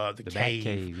to the cave.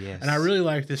 Batcave, yes. And I really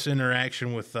like this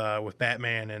interaction with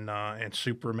Batman and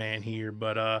Superman here.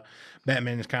 But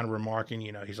Batman is kind of remarking,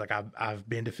 he's like, I've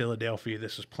been to Philadelphia.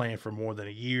 This was planned for more than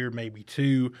a year, maybe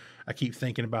 2. I keep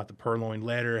thinking about the purloined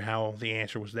letter, how the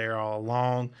answer was there all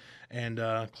along. And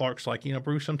Clark's like,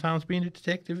 Bruce, sometimes being a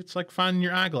detective, it's like finding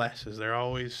your eyeglasses. They're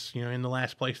always, in the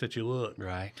last place that you look.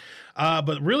 Right.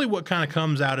 But really what kind of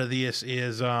comes out of this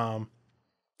is, Batman,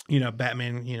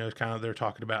 they're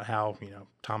talking about how,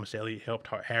 Thomas Elliott helped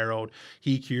Harold.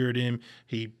 He cured him.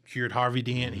 He cured Harvey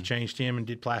Dent. Mm-hmm. He changed him and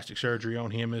did plastic surgery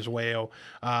on him as well.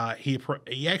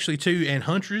 He actually, too, and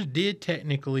Huntress did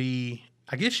technically,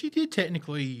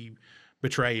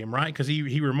 betray him, right? Because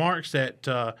he remarks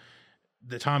that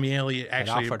Tommy Elliott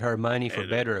actually offered her money for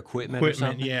better equipment or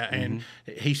something. Yeah, and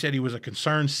he said he was a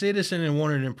concerned citizen and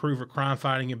wanted to improve her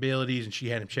crime-fighting abilities, and she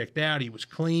had him checked out. He was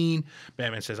clean.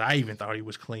 Batman says, I even thought he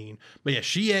was clean. But yeah,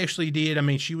 she actually did. I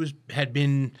mean, had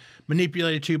been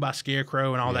manipulated too by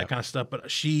Scarecrow and all that kind of stuff,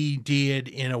 but she did,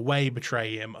 in a way,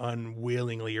 betray him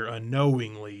unwillingly or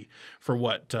unknowingly for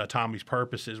what Tommy's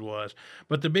purposes was.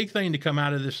 But the big thing to come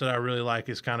out of this that I really like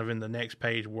is kind of in the next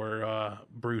page where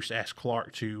Bruce asks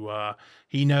Clark to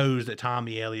he knows that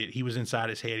Tommy Elliott, he was inside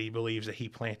his head. He believes that he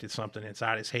planted something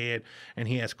inside his head, and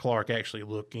he has Clark actually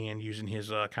look in using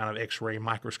his kind of X-ray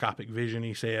microscopic vision,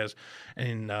 he says.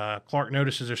 And Clark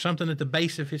notices there's something at the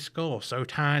base of his skull, so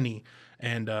tiny.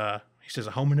 And he says,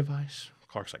 a homing device?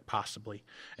 Clark's like, possibly.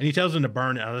 And he tells him to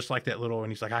burn it. I just like that little,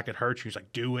 and he's like, I could hurt you. He's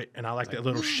like, do it. And I like that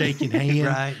little shaking hand.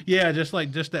 Right. Yeah, just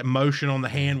that motion on the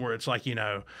hand where it's like,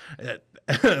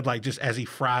 like just as he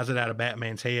fries it out of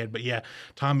Batman's head. But yeah,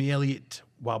 Tommy Elliott,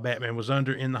 while Batman was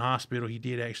in the hospital, he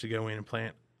did actually go in and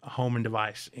plant a homing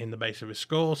device in the base of his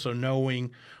skull. So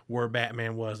knowing where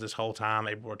Batman was this whole time,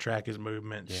 able to track his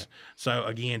movements. Yeah. So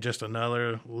again, just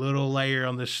another little layer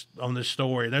on this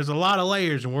story. There's a lot of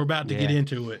layers, and we're about to get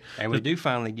into it. And we do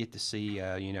finally get to see,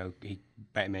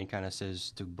 Batman kind of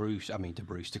says to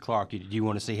Clark, do you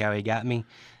want to see how he got me?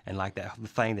 And like that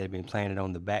thing that had been planted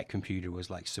on the Bat computer was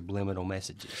like subliminal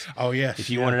messages. Oh, yes. If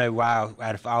you want to know why,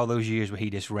 out of all those years where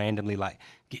he just randomly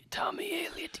get Tommy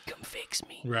Elliott to come fix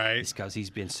me. Right. It's because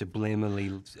he's been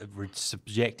subliminally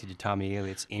subjected to Tommy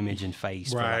Elliott's image and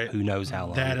face for who knows how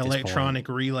long. That electronic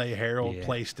relay Harold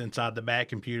placed inside the Bat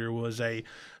computer was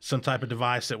some type of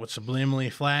device that would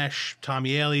subliminally flash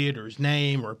Tommy Elliott or his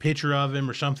name or a picture of him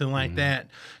or something like that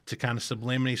to kind of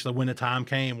subliminally. So when the time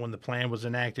came, when the plan was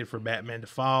enacted for Batman to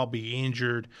fall, be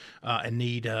injured, and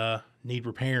need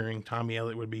repairing, Tommy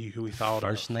Elliott would be who he thought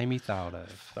First name he thought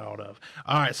of.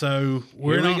 All right, so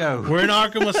we're in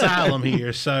Arkham Asylum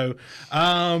here. So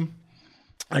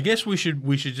I guess we should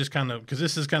just kind of, because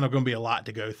this is kind of going to be a lot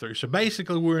to go through. So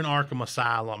basically, we're in Arkham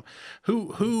Asylum.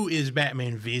 Who is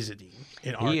Batman visiting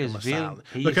in Arkham Asylum?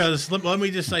 Because let me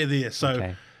just say this.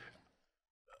 So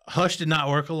Hush did not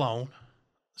work alone.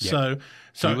 Yep.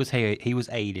 So he was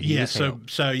aided.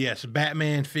 Yes,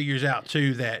 Batman figures out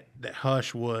too that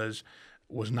Hush was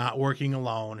not working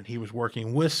alone, and he was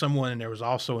working with someone, and there was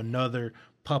also another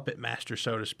puppet master,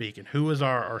 so to speak. And who is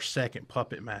our second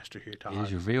puppet master here, Todd? It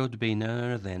is revealed to be none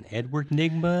other than Edward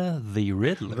Nygma, the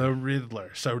Riddler. The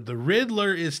Riddler. So the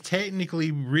Riddler is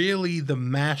technically really the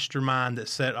mastermind that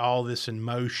set all this in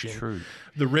motion. True.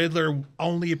 The Riddler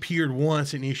only appeared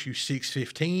once in issue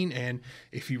 615, and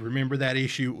if you remember that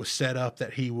issue, it was set up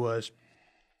that the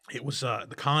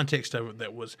context of it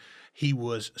that was he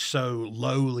was so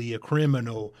lowly a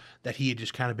criminal that he had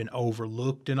just kind of been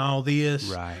overlooked in all this.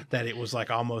 Right. That it was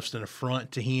like almost an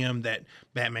affront to him that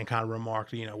Batman kind of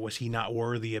remarked, was he not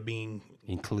worthy of being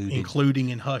including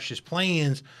in Hush's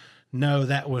plans no,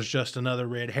 that was just another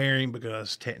red herring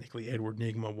because technically Edward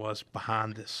Nygma was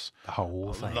behind this The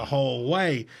whole thing. the whole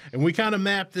way. And we kind of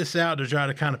mapped this out to try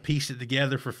to kind of piece it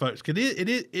together for folks because it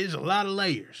is a lot of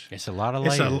layers. It's a lot of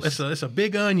layers. It's a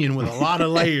big onion with a lot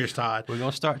of layers, Todd. We're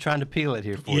going to start trying to peel it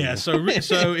here for you. Yeah,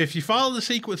 so if you follow the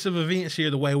sequence of events here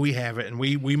the way we have it, and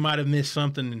we might have missed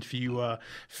something, and if you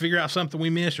figure out something we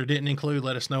missed or didn't include,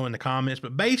 let us know in the comments.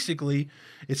 But basically,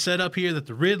 it's set up here that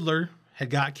the Riddler had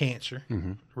got cancer.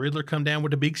 Mm-hmm. Riddler come down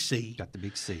with the big C. Got the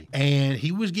big C. And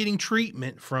he was getting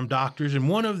treatment from doctors, and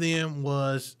one of them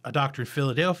was a doctor in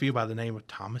Philadelphia by the name of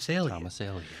Thomas Elliot. Thomas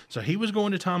Elliot. So he was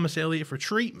going to Thomas Elliot for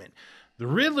treatment. The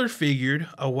Riddler figured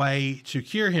a way to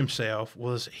cure himself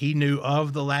was he knew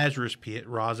of the Lazarus Pit,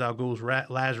 Ra's al Ghul's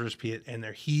Lazarus Pit, and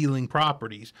their healing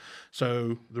properties.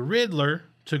 So the Riddler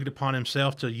took it upon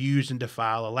himself to use and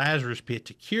defile a Lazarus Pit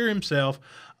to cure himself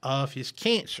of his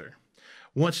cancer.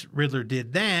 Once Riddler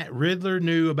did that, Riddler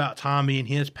knew about Tommy and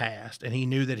his past, and he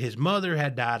knew that his mother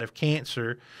had died of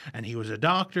cancer, and he was a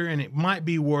doctor, and it might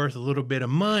be worth a little bit of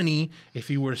money if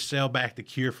he were to sell back the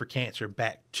cure for cancer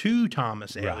back to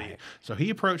Thomas Elliot. Right. So he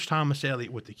approached Thomas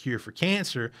Elliot with the cure for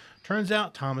cancer. Turns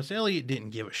out Thomas Elliot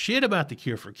didn't give a shit about the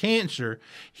cure for cancer.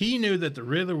 He knew that the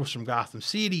Riddler was from Gotham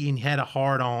City and had a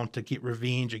hard-on to get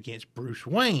revenge against Bruce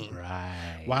Wayne.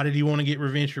 Right. Why did he want to get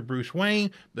revenge for Bruce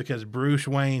Wayne? Because Bruce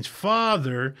Wayne's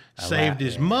father saved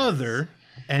his mother,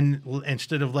 and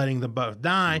instead of letting them both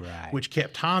die, Right. which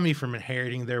kept Tommy from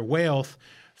inheriting their wealth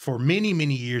for many,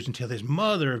 many years until his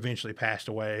mother eventually passed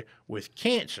away with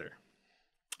cancer.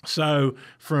 So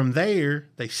from there,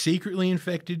 they secretly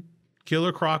infected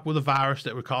Killer Croc with a virus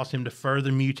that would cause him to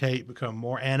further mutate, become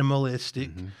more animalistic.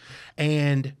 Mm-hmm.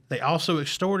 And they also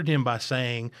extorted him by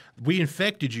saying, we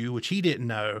infected you, which he didn't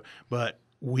know, but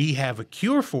we have a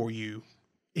cure for you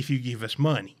if you give us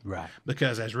money. Right.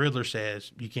 Because as Riddler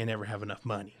says, you can't ever have enough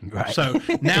money. Right. So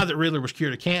now that Riddler was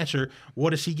cured of cancer, what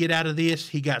does he get out of this?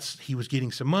 He was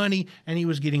getting some money, and he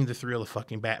was getting the thrill of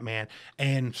fucking Batman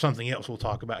and something else we'll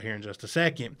talk about here in just a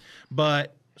second.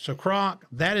 But so Croc,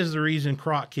 that is the reason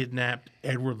Croc kidnapped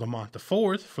Edward Lamont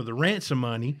IV for the ransom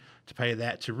money to pay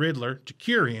that to Riddler to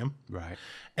cure him. Right.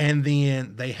 And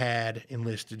then they had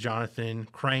enlisted Jonathan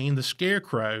Crane, the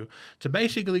Scarecrow, to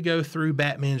basically go through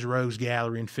Batman's rogues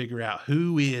gallery and figure out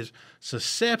who is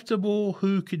susceptible,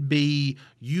 who could be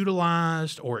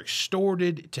utilized or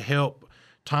extorted to help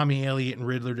Tommy Elliot and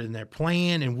Riddler in their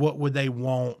plan, and what would they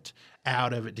want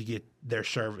out of it to get their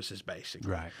services,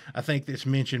 basically. Right. I think this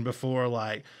mentioned before,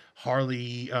 like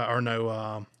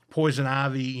Poison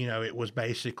Ivy, it was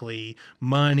basically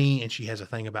money, and she has a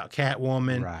thing about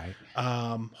Catwoman.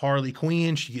 Right. Harley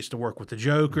Quinn, she gets to work with the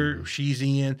Joker. Mm-hmm. She's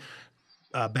in.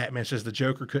 Batman says the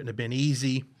Joker couldn't have been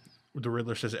easy. The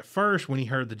Riddler says at first when he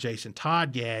heard the Jason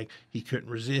Todd gag, he couldn't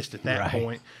resist at that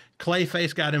point.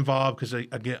 Clayface got involved because,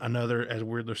 again, another, as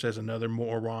Riddler says, another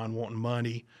moron wanting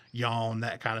money, yawn,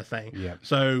 that kind of thing. Yep.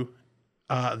 So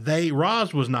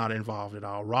Roz was not involved at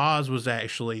all. Roz was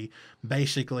actually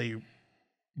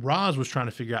Roz was trying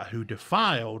to figure out who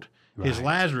defiled his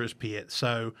Lazarus Pit.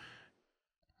 So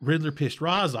Riddler pissed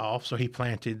Roz off, so he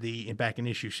planted back in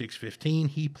issue 615,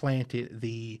 he planted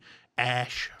the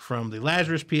ash from the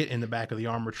Lazarus Pit in the back of the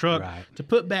armored truck to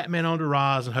put Batman onto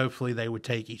Roz, and hopefully they would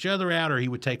take each other out, or he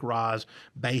would take Roz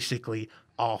basically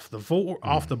off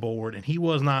the board, and he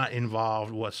was not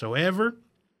involved whatsoever.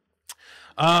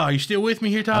 Are you still with me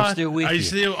here, Todd? I'm still with you. Are you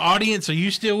still, audience, are you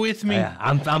still with me? Yeah,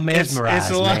 I'm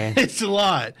mesmerized, man. It's a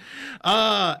lot.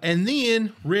 And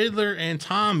then Riddler and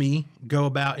Tommy go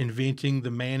about inventing the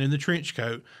man in the trench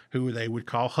coat, who they would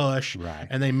call Hush. Right.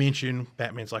 And they mention,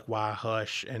 Batman's like, why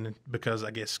Hush? And because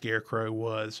I guess Scarecrow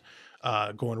was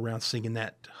going around singing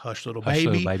that Hush Little Baby. Hush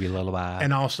Little Baby lullaby.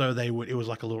 And also it was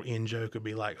like a little in joke. It'd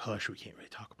be like, Hush, we can't really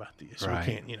talk about this. Right.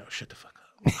 We can't, shut the fuck up.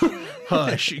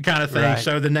 Hush kind of thing. Right.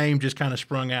 So the name just kind of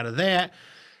sprung out of that.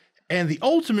 And the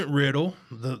ultimate riddle,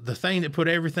 the thing that put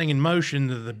everything in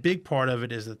motion, the big part of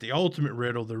it is that the ultimate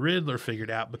riddle the Riddler figured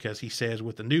out, because he says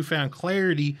with the newfound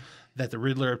clarity that the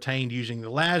Riddler obtained using the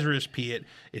Lazarus Pit,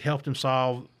 it helped him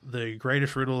solve the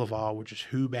greatest riddle of all, which is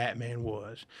who Batman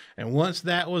was. And once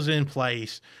that was in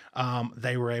place,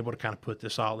 they were able to kind of put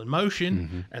this all in motion.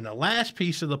 Mm-hmm. And the last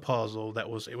piece of the puzzle it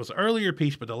was an earlier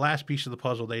piece, but the last piece of the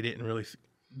puzzle they didn't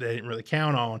really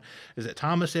count on, is that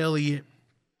Thomas Elliot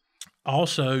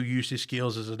also used his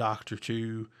skills as a doctor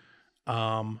to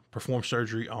perform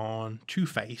surgery on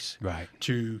Two-Face,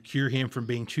 to cure him from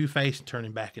being Two-Face and turn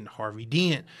him back into Harvey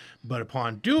Dent. But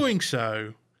upon doing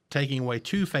so, taking away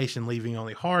Two-Face and leaving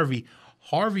only Harvey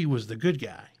was the good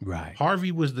guy. Right.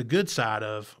 Harvey was the good side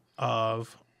of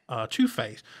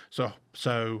Two-Face.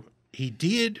 So he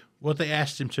did what they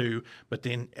asked him to. But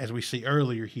then, as we see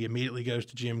earlier, he immediately goes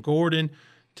to Jim Gordon,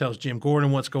 tells Jim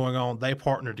Gordon what's going on. They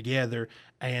partner together,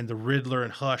 and the Riddler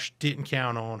and Hush didn't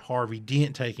count on Harvey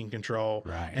Dent taking control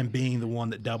and being the one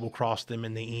that double-crossed them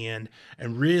in the end.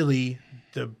 And really,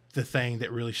 the thing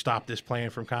that really stopped this plan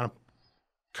from kind of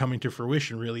coming to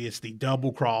fruition, really, it's the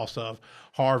double cross of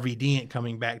Harvey Dent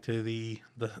coming back to the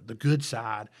good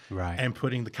side and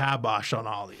putting the kibosh on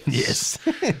all this. Yes.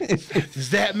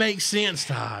 Does that make sense,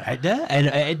 Todd? It does. And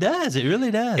it does. It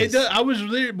really does. It does. I was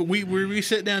there, but we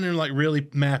sat down and like really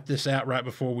mapped this out right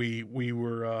before we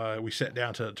sat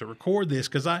down to record this,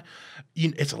 because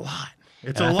it's a lot.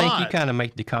 It's a lot. I think you kind of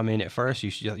make the comment at first.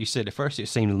 You said at first it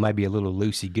seemed maybe a little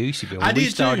loosey-goosey, but when I we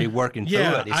did started too. working through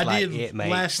it, it's it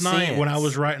made last sense. night when I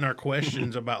was writing our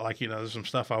questions about there's some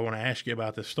stuff I want to ask you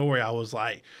about this story. I was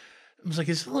like,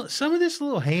 is some of this a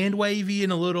little hand wavy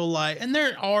and a little and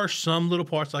there are some little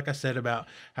parts, like I said, about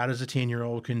how does a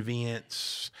 10-year-old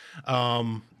convince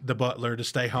the butler to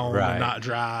stay home and not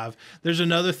drive. There's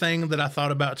another thing that I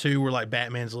thought about too, where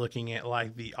Batman's looking at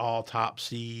the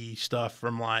autopsy stuff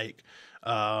from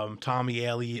Tommy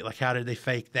Elliott, how did they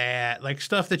fake that?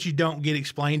 Stuff that you don't get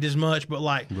explained as much,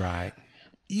 but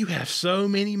you have so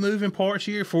many moving parts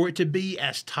here for it to be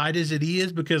as tight as it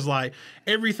is, because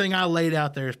everything I laid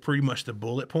out there is pretty much the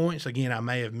bullet points. Again, I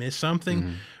may have missed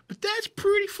something, but that's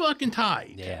pretty fucking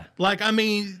tight. Yeah.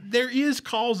 There is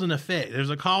cause and effect. There's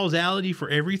a causality for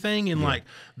everything, and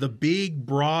the big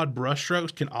broad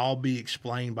brushstrokes can all be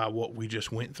explained by what we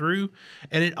just went through,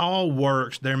 and it all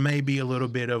works. There may be a little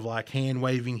bit of hand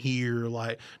waving here,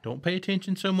 don't pay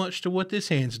attention so much to what this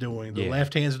hand's doing. The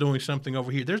left hand's doing something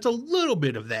over here. There's a little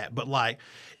bit of that, but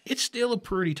it's still a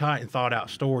pretty tight and thought out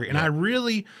story. And I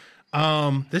really,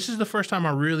 this is the first time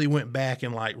I really went back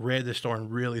and read the story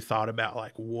and really thought about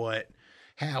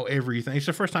how everything. It's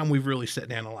the first time we've really sat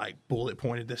down and bullet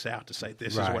pointed this out to say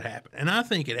this is what happened. And I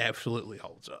think it absolutely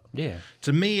holds up. Yeah.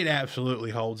 To me, it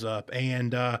absolutely holds up.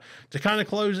 And to kind of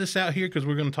close this out here, because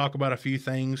we're going to talk about a few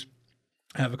things,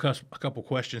 I have a couple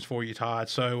questions for you, Todd.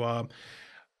 So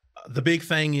the big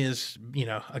thing is,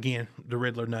 again, the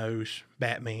Riddler knows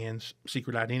Batman's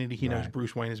secret identity. He knows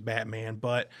Bruce Wayne is Batman.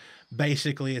 But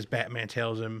basically, as Batman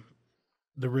tells him,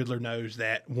 the Riddler knows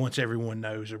that once everyone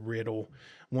knows a riddle,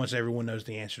 once everyone knows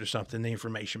the answer to something, the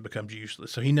information becomes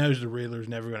useless. So he knows the Riddler's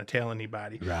never going to tell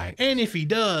anybody. Right. And if he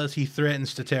does, he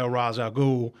threatens to tell Ra's al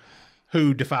Ghul,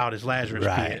 who defiled his Lazarus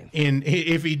pit. And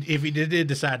if he did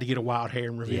decide to get a wild hair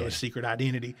and reveal his secret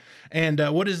identity. And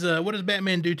what does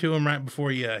Batman do to him right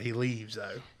before he leaves,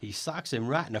 though? He socks him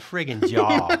right in the friggin'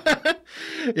 jaw.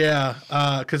 Yeah,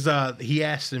 because he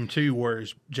asked him too,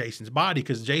 where's Jason's body?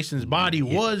 Because Jason's body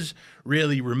was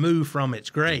really removed from its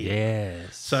grave.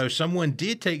 Yes. So someone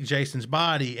did take Jason's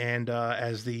body, and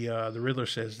as the Riddler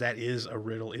says, that is a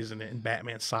riddle, isn't it? And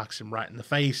Batman socks him right in the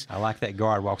face. I like that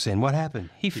guard walks in. What happened?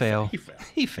 He fell.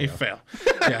 He fell.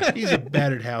 Yeah, he's a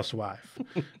battered housewife.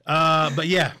 But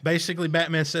yeah, basically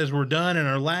Batman says we're done. And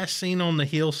our last scene on the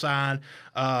hillside,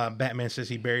 Batman says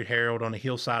he buried Harold on a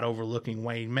hillside overlooking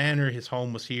Wayne Manor. His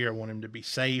home was here. I want him to be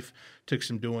safe. Took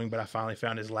some doing, but I finally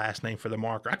found his last name for the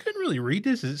marker. I couldn't really read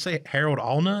this. Does it say Harold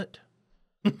Allnut?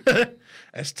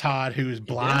 That's Todd, who is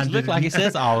blind. It looks like it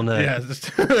says Allnut. Yeah,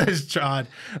 it's Todd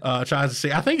tries to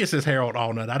see. I think it says Harold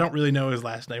Allnut. I don't really know his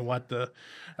last name. I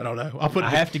don't know. I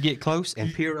have to get close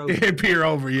and peer over. Peer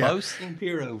over, yeah. Close and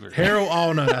peer over. Harold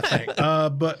Allnut, I think.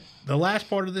 But the last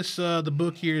part of this, the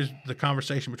book here, is the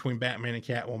conversation between Batman and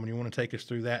Catwoman. You want to take us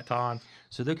through that, Todd?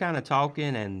 So they're kind of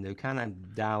talking and they're kind of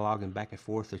dialoguing back and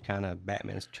forth. They're kind of,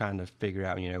 Batman's trying to figure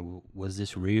out, was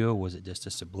this real? Was it just a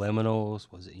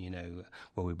subliminals? Was it,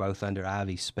 were we both under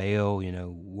Ivy's spell?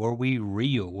 Were we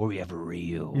real? Were we ever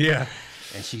real? Yeah.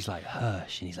 And she's like,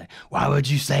 hush. And he's like, why would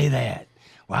you say that?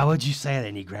 Why would you say that?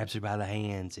 And he grabs her by the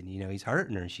hands and, he's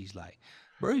hurting her. And she's like,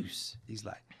 Bruce. She's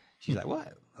like,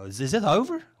 what? Oh, is this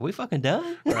over? Are we fucking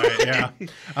done? Right, yeah.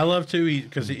 I love, too,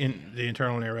 because in the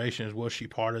internal narration is, was she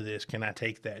part of this? Can I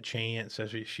take that chance? So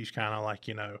she's kind of like,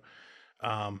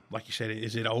 like you said,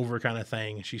 is it over kind of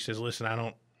thing? And she says, listen, I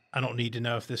don't need to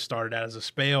know if this started out as a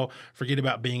spell. Forget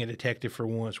about being a detective for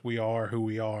once. We are who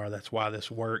we are. That's why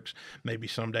this works. Maybe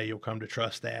someday you'll come to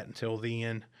trust that. Until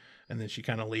then. And then she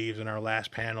kind of leaves, and our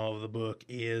last panel of the book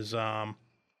is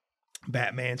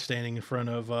Batman standing in front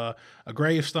of a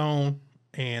gravestone,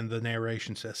 and the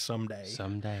narration says someday.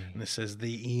 Someday. And it says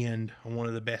the end of one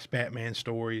of the best Batman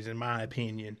stories, in my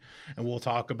opinion, and we'll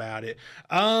talk about it.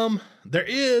 There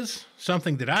is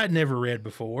something that I'd never read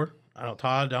before.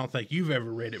 Todd, I don't think you've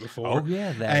ever read it before. Oh,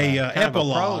 yeah. That,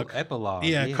 epilogue. Epilogue.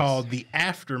 Yeah, yes. Called The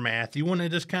Aftermath. You want to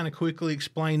just kind of quickly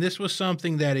explain? This was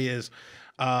something that is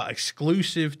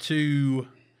exclusive to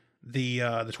the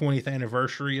 20th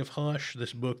anniversary of Hush.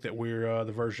 This book that we're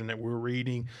the version that we're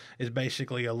reading is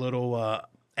basically a little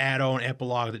add-on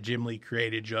epilogue that Jim Lee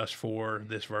created just for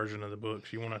this version of the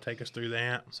books. You want to take us through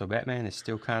that? So Batman is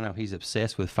still he's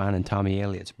obsessed with finding Tommy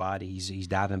Elliott's body. He's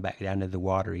diving back down to the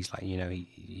water. He's like,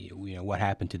 what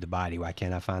happened to the body? Why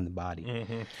can't I find the body?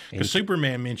 Because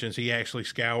Superman mentions he actually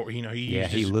scoured.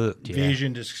 He looked.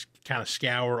 Vision to kind of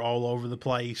scour all over the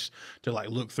place to like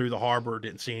look through the harbor.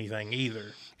 Didn't see anything either.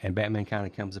 And Batman kind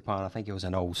of comes upon, I think it was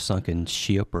an old sunken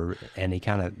ship, and he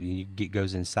kind of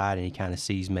goes inside and he kind of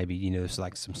sees maybe, there's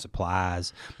like some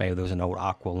supplies. Maybe there was an old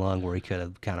aqua lung where he could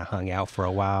have kind of hung out for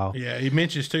a while. Yeah, he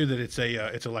mentions too that it's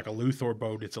like a Luthor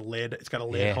boat. It's got a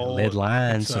lead hull. Lead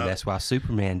line, so that's why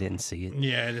Superman didn't see it.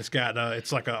 Yeah, and it's got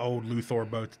it's like an old Luthor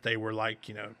boat that they were like,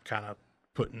 kind of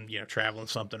putting, traveling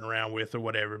something around with or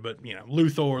whatever. But,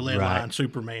 Luthor, lead line,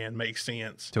 Superman makes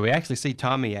sense. So we actually see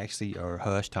Tommy or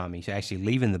Hush Tommy, he's actually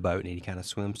leaving the boat, and he kind of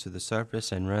swims to the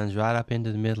surface and runs right up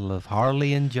into the middle of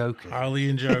Harley and Joker.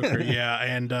 Yeah.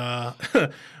 And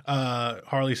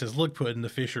Harley says, "Look, Puddin', the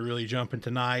fish are really jumping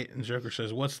tonight." And Joker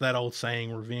says, "What's that old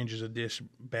saying? Revenge is a dish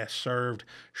best served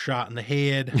shot in the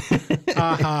head."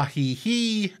 Ha ha he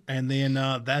he. And then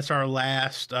that's our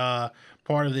last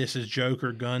part of this is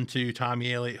Joker gun to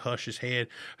Tommy Elliott, Hush's head,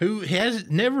 who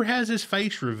never has his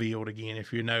face revealed again.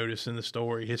 If you notice in the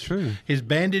story, his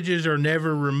bandages are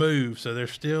never removed, so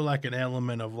there's still like an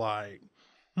element of like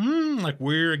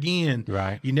where again?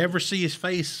 Right. You never see his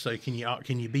face, so can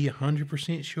you be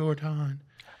 100% sure, Todd?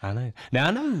 I know. Now,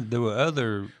 I know there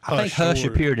were I think Hush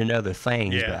appeared in other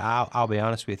things, but I'll be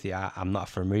honest with you, I'm not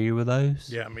familiar with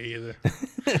those. Yeah, me either.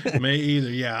 Me either.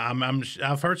 Yeah,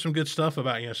 I've heard some good stuff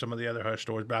about some of the other Hush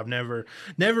stories, but I've never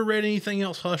read anything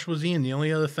else Hush was in. The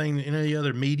only other thing, the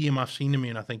other medium I've seen him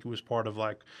in, I think it was part of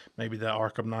like maybe the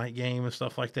Arkham Knight game and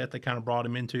stuff like that. They kind of brought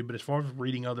him into. But as far as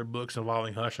reading other books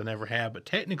involving Hush, I never have. But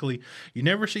technically, you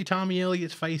never see Tommy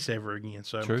Elliott's face ever again.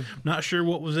 So I'm not sure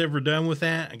what was ever done with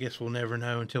that. I guess we'll never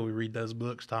know until we read those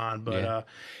books, Todd. But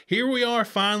here we are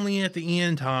finally at the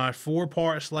end, Todd. 4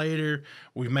 parts later,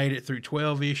 we've made it through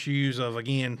 12 issues of,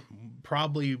 again,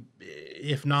 probably,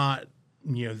 if not,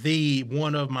 the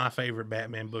one of my favorite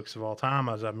Batman books of all time.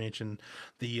 As I mentioned,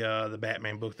 the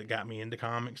Batman book that got me into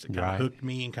comics, that kind of hooked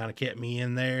me and kind of kept me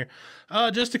in there.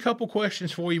 Just a couple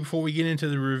questions for you before we get into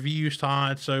the reviews,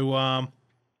 Todd. So,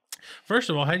 first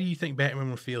of all, how do you think Batman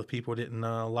would feel if people didn't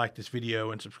like this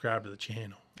video and subscribe to the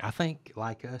channel? I think,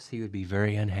 like us, he would be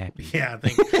very unhappy. Yeah, I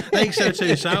think so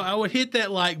too. So I would hit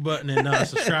that like button and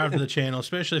subscribe to the channel,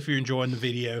 especially if you're enjoying the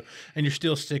video and you're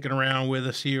still sticking around with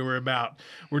us here.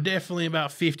 We're definitely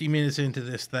about 50 minutes into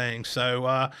this thing.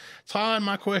 So, Todd,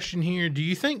 my question here: do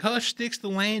you think Hush sticks the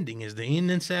landing? Is the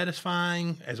ending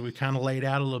satisfying? As we kind of laid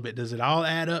out a little bit, does it all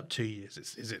add up to you?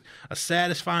 Is it a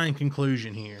satisfying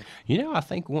conclusion here? I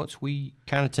think once we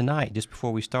kind of tonight, just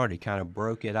before we started, kind of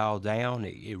broke it all down,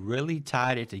 it really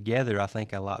tied it together, I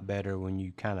think, a lot better when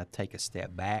you kind of take a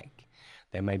step back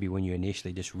than maybe when you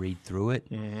initially just read through it.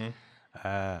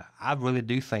 I really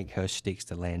do think Hush sticks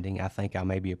the landing. I think I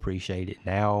maybe appreciate it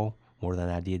now more than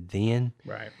I did then.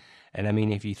 Right. And I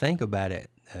mean, if you think about it,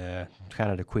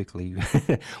 kind of to quickly,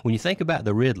 when you think about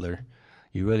the Riddler,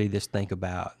 you really just think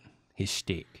about his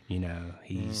shtick.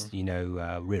 He's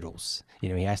riddles.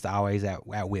 He has to always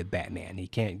outwit Batman. He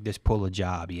can't just pull a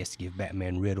job. He has to give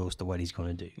Batman riddles to what he's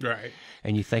going to do. Right.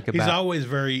 And you think about, he's always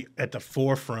very at the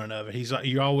forefront of it.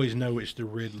 You always know it's the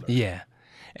Riddler. Yeah,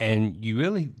 and you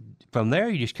really from there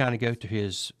you just kind of go to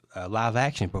his live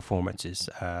action performances.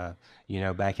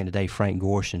 Back in the day, Frank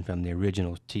Gorshin from the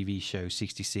original TV show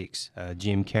 66,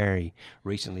 Jim Carrey,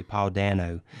 recently Paul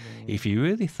Dano. If you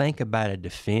really think about a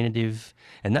definitive,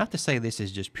 and not to say this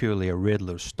is just purely a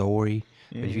Riddler story,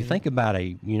 but if you think about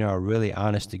a really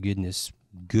honest to goodness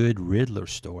good Riddler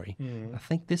story, I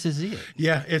think this is it.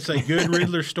 Yeah, it's a good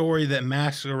Riddler story that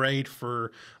masquerade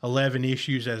for 11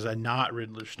 issues as a not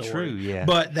Riddler story. True, yeah.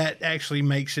 But that actually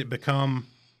makes it become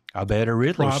a better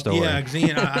Riddler story. Yeah,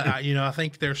 again, I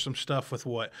think there's some stuff with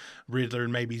what Riddler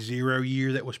and maybe 0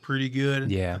 Year that was pretty good.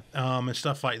 Yeah. And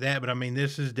stuff like that. But I mean,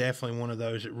 this is definitely one of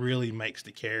those that really makes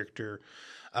the character,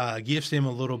 gives him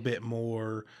a little bit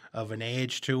more of an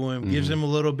edge to him, gives him a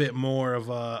little bit more of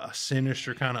a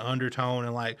sinister kind of undertone,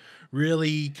 and like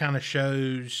really kind of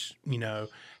shows,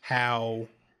 how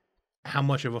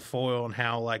much of a foil and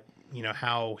how like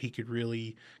how he could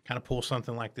really kind of pull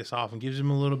something like this off, and gives him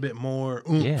a little bit more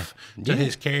oomph to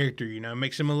his character.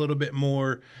 Makes him a little bit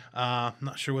more.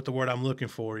 Not sure what the word I'm looking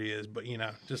for is, but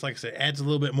just like I said, adds a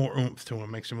little bit more oomph to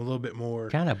him. Makes him a little bit more.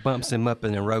 Kind of bumps him up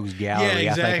in the rogues gallery.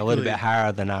 Yeah, exactly. I think a little bit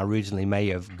higher than I originally may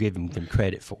have given him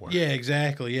credit for. Yeah,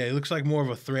 exactly. Yeah, he looks like more of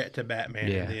a threat to Batman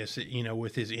in this.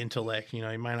 With his intellect. He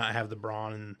might not have the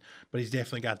brawn, but he's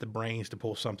definitely got the brains to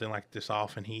pull something like this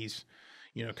off, and he's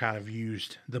kind of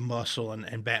used the muscle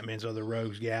and Batman's other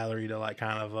rogues gallery to like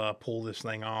kind of pull this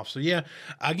thing off. So yeah,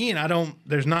 again,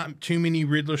 there's not too many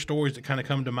Riddler stories that kind of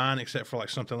come to mind except for like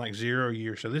something like 0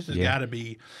 Year. So this has got to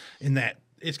be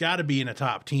it's got to be in the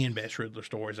top 10 best Riddler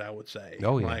stories, I would say.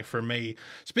 Oh yeah. Like for me,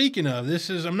 speaking of,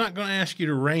 I'm not going to ask you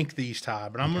to rank these,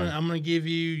 Todd, but I'm going to give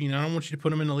you, I don't want you to put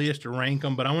them in the list or rank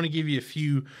them, but I want to give you a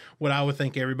few, what I would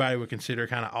think everybody would consider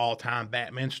kind of all-time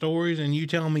Batman stories, and you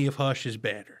tell me if Hush is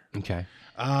better. Okay.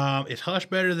 Is Hush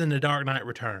better than The Dark Knight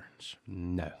Returns?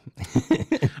 No.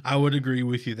 I would agree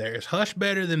with you there. Is Hush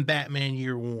better than Batman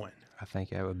Year One? I think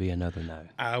that would be another no.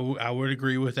 I would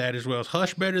agree with that as well. Is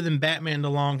Hush better than Batman The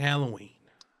Long Halloween?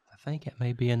 I think it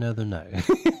may be another no.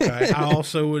 Okay, I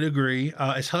also would agree.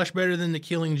 Is Hush better than The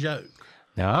Killing Joke?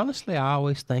 Now, honestly, I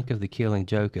always think of The Killing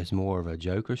Joke as more of a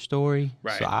Joker story.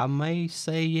 Right. So I may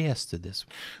say yes to this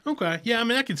one. Okay. Yeah, I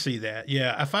mean, I can see that.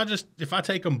 Yeah, if I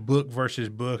take them book versus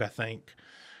book, I think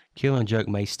Killing Joke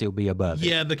may still be above it.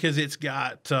 Yeah, because it's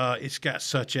got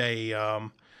such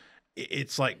a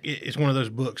it's one of those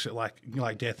books that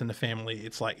like Death in the Family.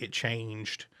 It's like it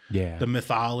changed the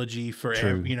mythology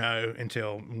forever,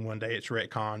 until one day it's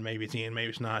retcon. Maybe it's in, maybe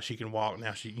it's not. She can walk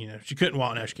now. She couldn't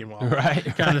walk, now she can walk. Right.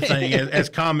 Kind of thing. As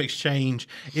comics change,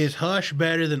 is Hush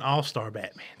better than All-Star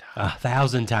Batman?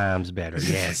 1,000 times better,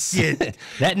 yes. Yeah.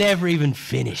 That never even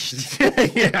finished.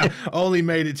 Yeah, only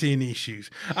made it 10 issues.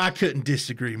 I couldn't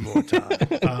disagree more, Todd.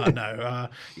 Yeah,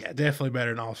 definitely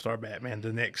better than All-Star Batman,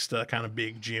 the next kind of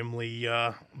big Jim Lee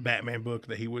Batman book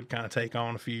that he would kind of take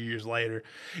on a few years later.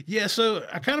 Yeah, so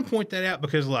I kind of point that out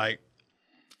because,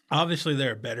 obviously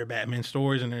there are better Batman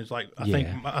stories, and there's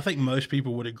I think most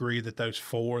people would agree that the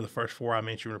first four I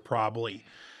mentioned,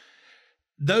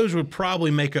 those would probably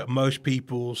make up most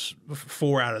people's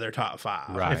 4 out of their top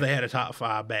 5 if they had a top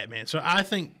 5 Batman. So I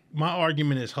think my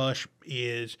argument is Hush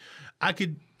is I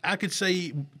could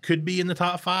say could be in the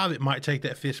top 5. It might take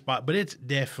that 5th spot, but it's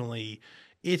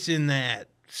in that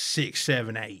 6,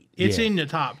 7, 8. It's in the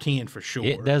top 10 for sure.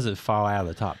 It doesn't fall out of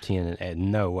the top 10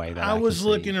 in no way that I was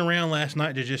looking around last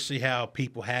night to just see how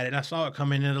people had it. And I saw it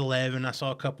come in at 11. I saw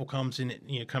a couple coming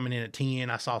in at 10.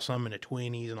 I saw some in the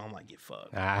 20s, and I'm like, get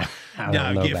fucked. I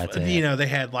don't know about that. They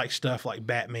had stuff like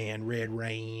Batman, Red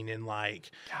Rain, and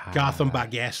Gotham by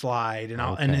Gaslight, and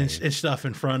all, and stuff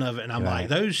in front of it. And I'm like,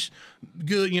 those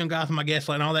good, Gotham by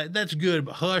Gaslight and all that. That's good,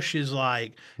 but Hush is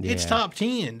it's top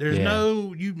 10. There's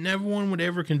never one would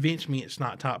ever convince me it's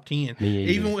not top 10.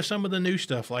 Even with some of the new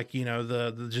stuff,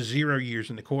 the 0 Years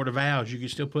and the Court of Owls, you can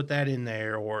still put that in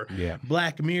there, or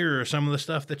Black Mirror, or some of the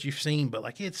stuff that you've seen.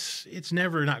 But it's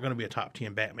never not going to be a top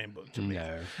 10 Batman book to me.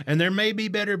 No. And there may be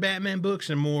better Batman books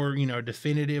and more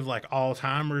definitive all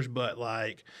timers, but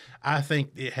I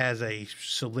think it has a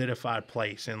solidified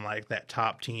place in that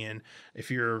top 10.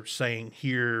 If you're saying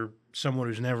here, someone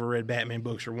who's never read Batman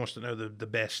books or wants to know the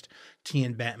best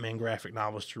 10 Batman graphic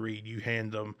novels to read, you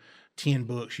hand them 10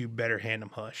 books, you better hand them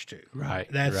Hush too. Right.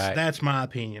 That's my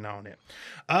opinion on it.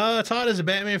 Todd, as a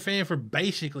Batman fan for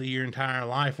basically your entire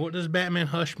life, what does Batman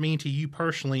Hush mean to you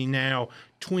personally now,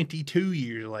 22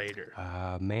 years later?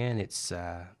 Man, it's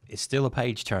still a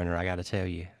page turner, I got to tell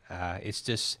you. It's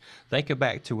just, think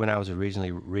back to when I was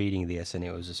originally reading this, and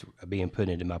it was just being put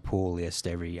into my pull list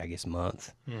every,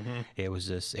 month. Mm-hmm. It was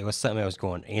something that was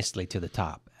going instantly to the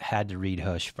top. Had to read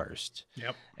Hush first.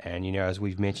 Yep. And, as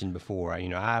we've mentioned before,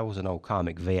 I was an old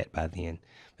comic vet by then,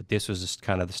 but this was just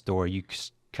kind of the story.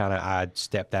 I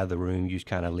stepped out of the room, you was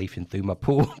kind of leafing through my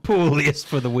pull list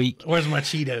for the week. Where's my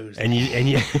Cheetos? And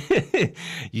you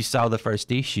you saw the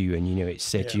first issue, and it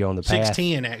set you on the path.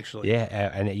 610 actually.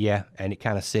 Yeah, and it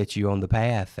kind of set you on the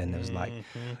path, and it was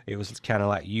it was kind of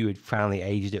like you had finally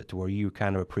aged it to where you were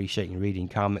kind of appreciating reading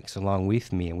comics along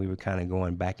with me, and we were kind of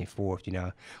going back and forth.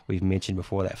 We've mentioned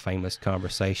before that famous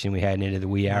conversation we had into the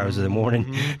wee hours of the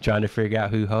morning, trying to figure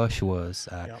out who Hush was.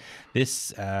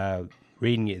 This.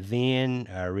 Reading it then,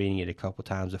 reading it a couple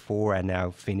times before, and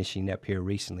now finishing up here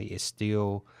recently, it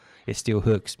still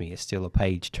hooks me. It's still a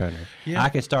page turner. Yeah. I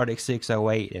can start at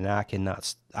 608, and I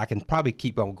cannot I can probably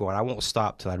keep on going. I won't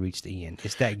stop till I reach the end.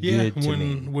 It's that Yeah, good to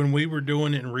me. when we were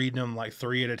doing it and reading them like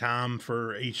 3 at a time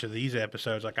for each of these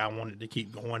episodes, like I wanted to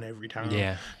keep going every time.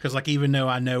 Yeah. Because like even though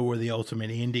I know where the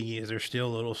ultimate ending is, there's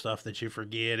still little stuff that you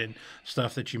forget and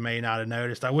stuff that you may not have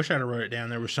noticed. I wish I'd have wrote it down.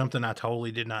 There was something I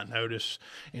totally did not notice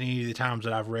in any of the times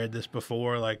that I've read this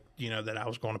before, like, you know, that I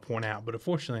was going to point out. But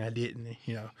unfortunately I didn't,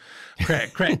 you know.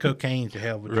 Crack cocaine's a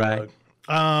hell of a drug.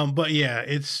 But yeah,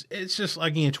 it's just,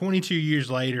 again, 22 years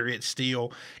later,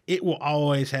 it will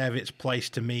always have its place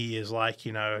to me as, like,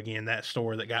 you know, again, that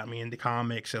story that got me into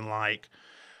comics. And like,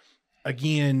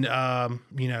 again,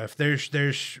 you know, if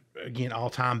there's again, all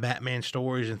time Batman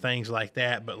stories and things like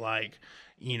that, but like,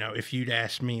 you know, if you'd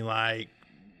asked me like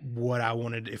what I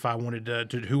wanted, if I wanted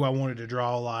to who I wanted to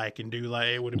draw like and do like,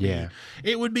 it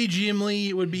would be Jim Lee.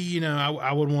 It would be, you know,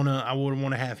 I would want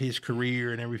to have his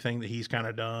career and everything that he's kind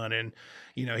of done. And,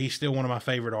 you know, he's still one of my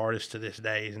favorite artists to this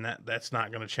day, and that's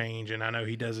not going to change. And I know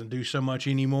he doesn't do so much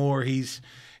anymore. He's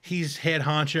head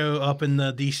honcho up in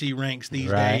the DC ranks these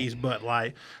days, but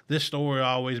like this story will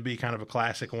always be kind of a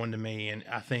classic one to me. And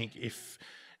I think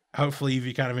hopefully if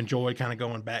you kind of enjoyed kind of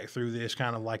going back through this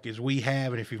kind of like as we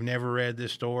have, and if you've never read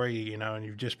this story, you know, and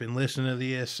you've just been listening to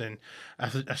this, and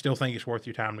I still think it's worth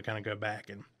your time to kind of go back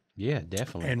and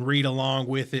definitely and read along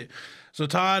with it. So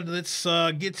Todd, let's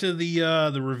get to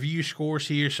the review scores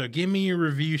here. So give me your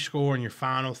review score and your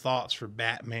final thoughts for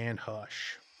Batman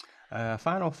Hush.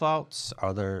 Final thoughts: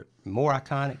 are there more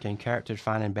iconic and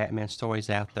character-defining Batman stories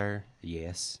out there?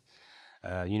 Yes.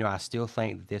 You know, I still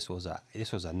think that this was a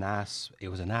nice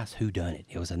whodunit.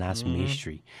 It was a nice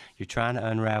mystery. You're trying to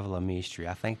unravel a mystery.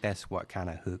 I think that's what kind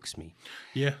of hooks me.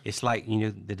 Yeah. It's like, you know,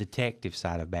 the detective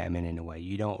side of Batman in a way.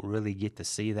 You don't really get to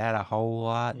see that a whole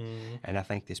lot, and I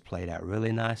think this played out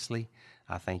really nicely.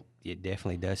 I think it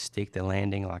definitely does stick the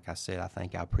landing. Like I said, I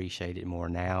think I appreciate it more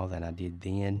now than I did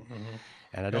then.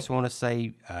 And I just want to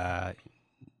say,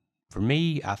 for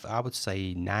me, I would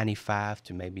say 95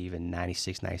 to maybe even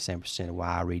 96, 97% of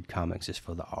why I read comics is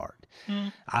for the art.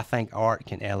 I think art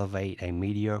can elevate a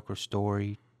mediocre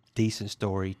story, decent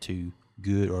story, to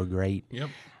good or great.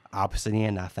 Opposite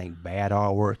end, I think bad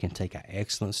artwork can take an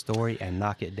excellent story and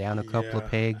knock it down a couple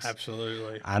of pegs.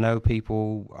 Absolutely. I know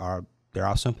there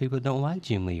are some people that don't like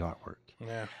Jim Lee artwork.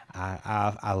 Yeah.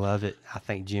 I love it. I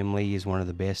think Jim Lee is one of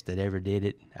the best that ever did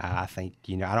it. I think,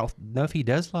 you know, I don't know if he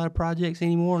does a lot of projects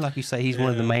anymore. Like you say, he's one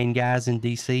of the main guys in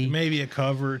DC. Maybe a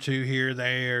cover or two here or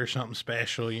there, something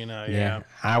special, you know. Yeah.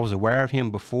 I was aware of him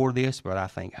before this, but I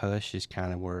think Hush is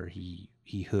kind of where he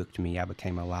hooked me. I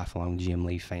became a lifelong Jim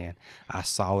Lee fan. I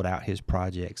sought out his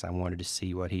projects. I wanted to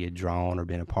see what he had drawn or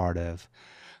been a part of.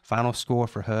 Final score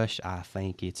for Hush, I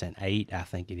think it's an 8. I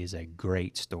think it is a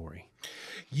great story.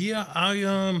 Yeah, I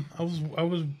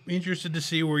was interested to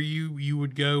see where you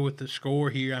would go with the score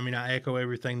here. I mean, I echo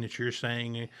everything that you're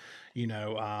saying. You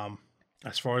know,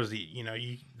 as far as the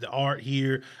art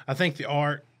here, I think the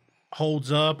art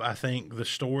holds up. I think the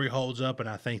story holds up, and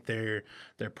I think they're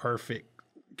perfect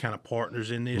kind of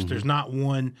partners in this. There's not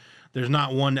one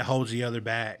that holds the other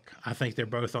back. I think they're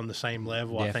both on the same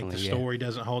level. Definitely, I think the story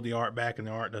doesn't hold the art back, and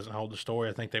the art doesn't hold the story.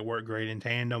 I think they work great in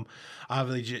tandem.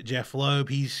 Obviously, Jeff Loeb,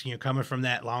 he's coming from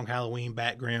that Long Halloween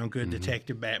background, good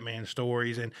detective Batman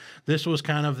stories, and this was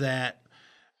kind of that.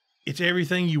 It's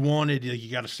everything you wanted.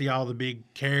 You got to see all the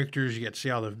big characters. You got to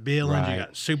see all the villains. You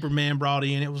got Superman brought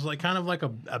in. It was like kind of like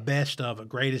a best of, a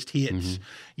greatest hits.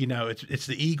 You know, it's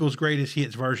the Eagles' greatest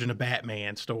hits version of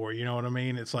Batman story. You know what I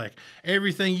mean? It's like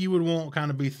everything you would want kind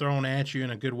of be thrown at you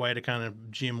in a good way to kind of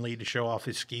Jim Lee to show off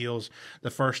his skills. The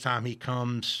first time he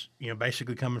comes,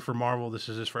 basically coming from Marvel, this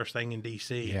is his first thing in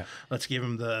DC. Yeah. Let's give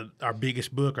him our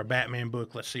biggest book, our Batman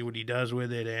book. Let's see what he does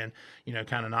with it, and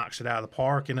kind of knocks it out of the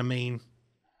park. And I mean,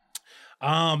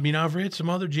 I've read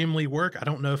some other Jim Lee work. I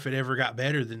don't know if it ever got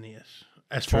better than this.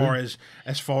 As far as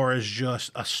just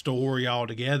a story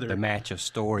altogether. The match of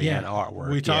story and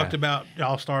artwork. We talked about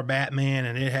All-Star Batman,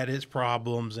 and it had its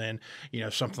problems, and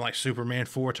something like Superman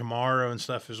 4 Tomorrow and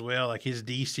stuff as well. Like his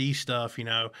DC stuff,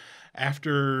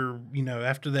 after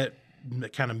that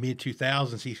kind of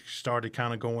mid-2000s, he started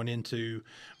kind of going into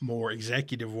more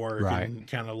executive work and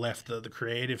kind of left the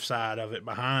creative side of it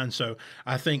behind. So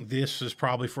I think this is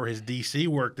probably, for his DC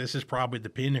work, this is probably the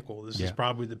pinnacle. This is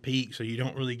probably the peak. So you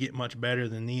don't really get much better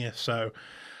than this. So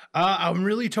I'm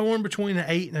really torn between an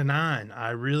 8 and a 9.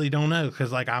 I really don't know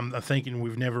because, like, I'm thinking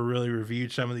we've never really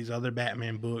reviewed some of these other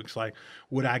Batman books. Like,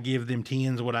 would I give them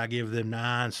 10s? Would I give them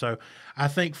 9s? So I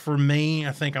think for me,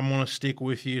 I think I'm going to stick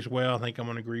with you as well. I think I'm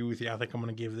going to agree with you. I think I'm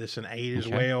going to give this an 8 as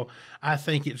well. I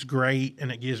think it's great,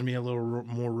 and it gives me a little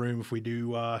more room if we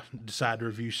do decide to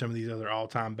review some of these other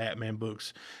all-time Batman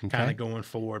books kind of going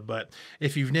forward. But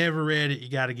if you've never read it, you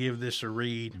got to give this a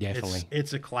read. Definitely.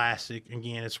 It's a classic.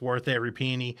 Again, it's worth every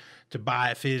penny. To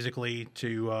buy it physically,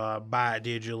 to buy it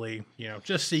digitally,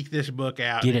 just seek this book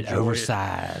out. Get it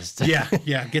oversized.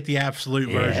 Yeah, get the absolute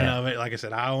version of it. Like I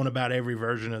said, I own about every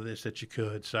version of this that you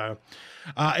could. So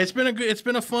it's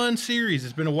been a fun series.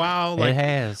 It's been a while. Like, it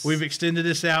has. We've extended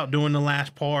this out doing the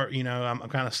last part. I'm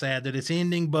kind of sad that it's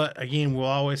ending, but again, we'll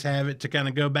always have it to kind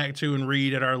of go back to and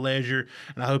read at our leisure.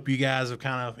 And I hope you guys have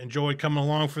kind of enjoyed coming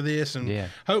along for this. And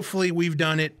hopefully we've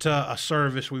done it a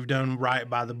service. We've done right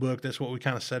by the book. That's what we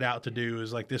kind of set out to do.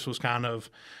 Is like, this was kind of,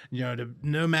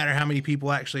 no matter how many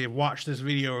people actually have watched this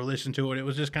video or listened to it, it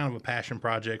was just kind of a passion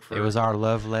project for. It was our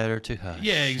love letter to Hush.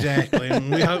 Yeah, exactly.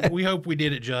 And we hope we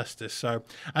did it justice. So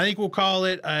I think we'll call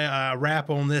it a wrap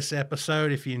on this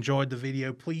episode. If you enjoyed the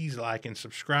video, please like and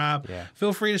subscribe.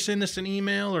 Feel free to send us an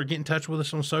email or get in touch with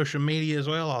us on social media as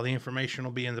well. All the information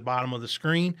will be in the bottom of the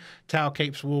screen. Towel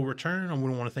Capes will return, and we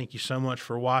want to thank you so much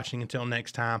for watching. Until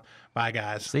next time, bye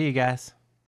guys. See you guys.